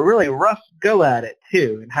through a really rough go at it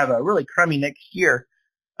too and have a really crummy next year.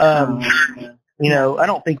 I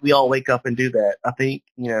don't think we all wake up and do that. I think,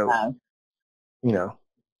 I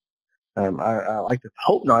like to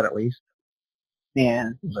hope not, at least. Yeah.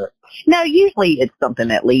 But. No, usually it's something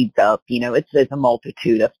that leads up, it's a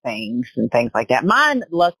multitude of things and things like that. Mine,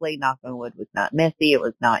 luckily, knock on wood, was not messy. It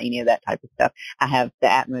was not any of that type of stuff. I have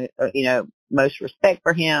the most respect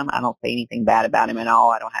for him. I don't say anything bad about him at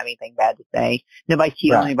all. I don't have anything bad to say. Nobody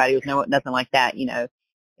cheated on anybody. It was nothing like that.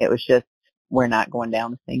 It was just, we're not going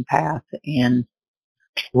down the same path. And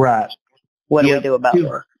right. What do we do about it?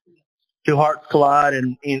 Two hearts collide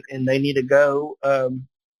and they need to go,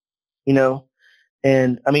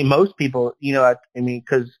 and I mean, most people,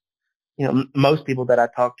 because, most people that I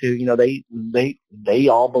talk to, they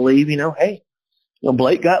all believe, hey,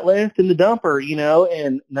 Blake got left in the dumper,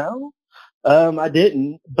 and no, I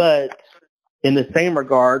didn't. But in the same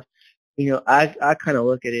regard, I kind of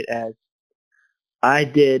look at it as I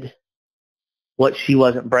did what she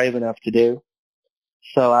wasn't brave enough to do.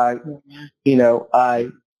 So I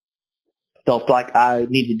felt like I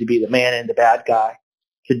needed to be the man and the bad guy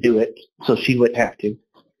to do it so she wouldn't have to.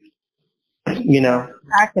 I can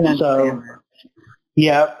understand that.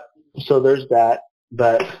 Yeah, so there's that.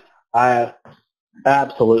 But I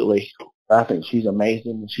think she's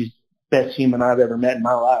amazing. She's the best human I've ever met in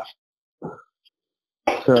my life.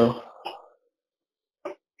 So,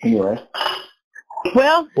 anyway.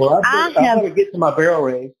 Well, I have to get to my barrel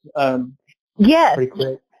race. Yes. Pretty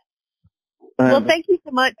quick. Well, thank you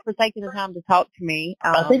so much for taking the time to talk to me.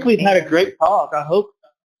 I think we've had a great talk. I hope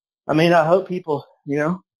people,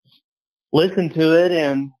 listen to it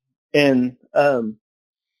and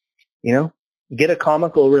get a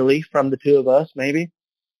comical relief from the two of us, maybe.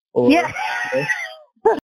 Or, yeah.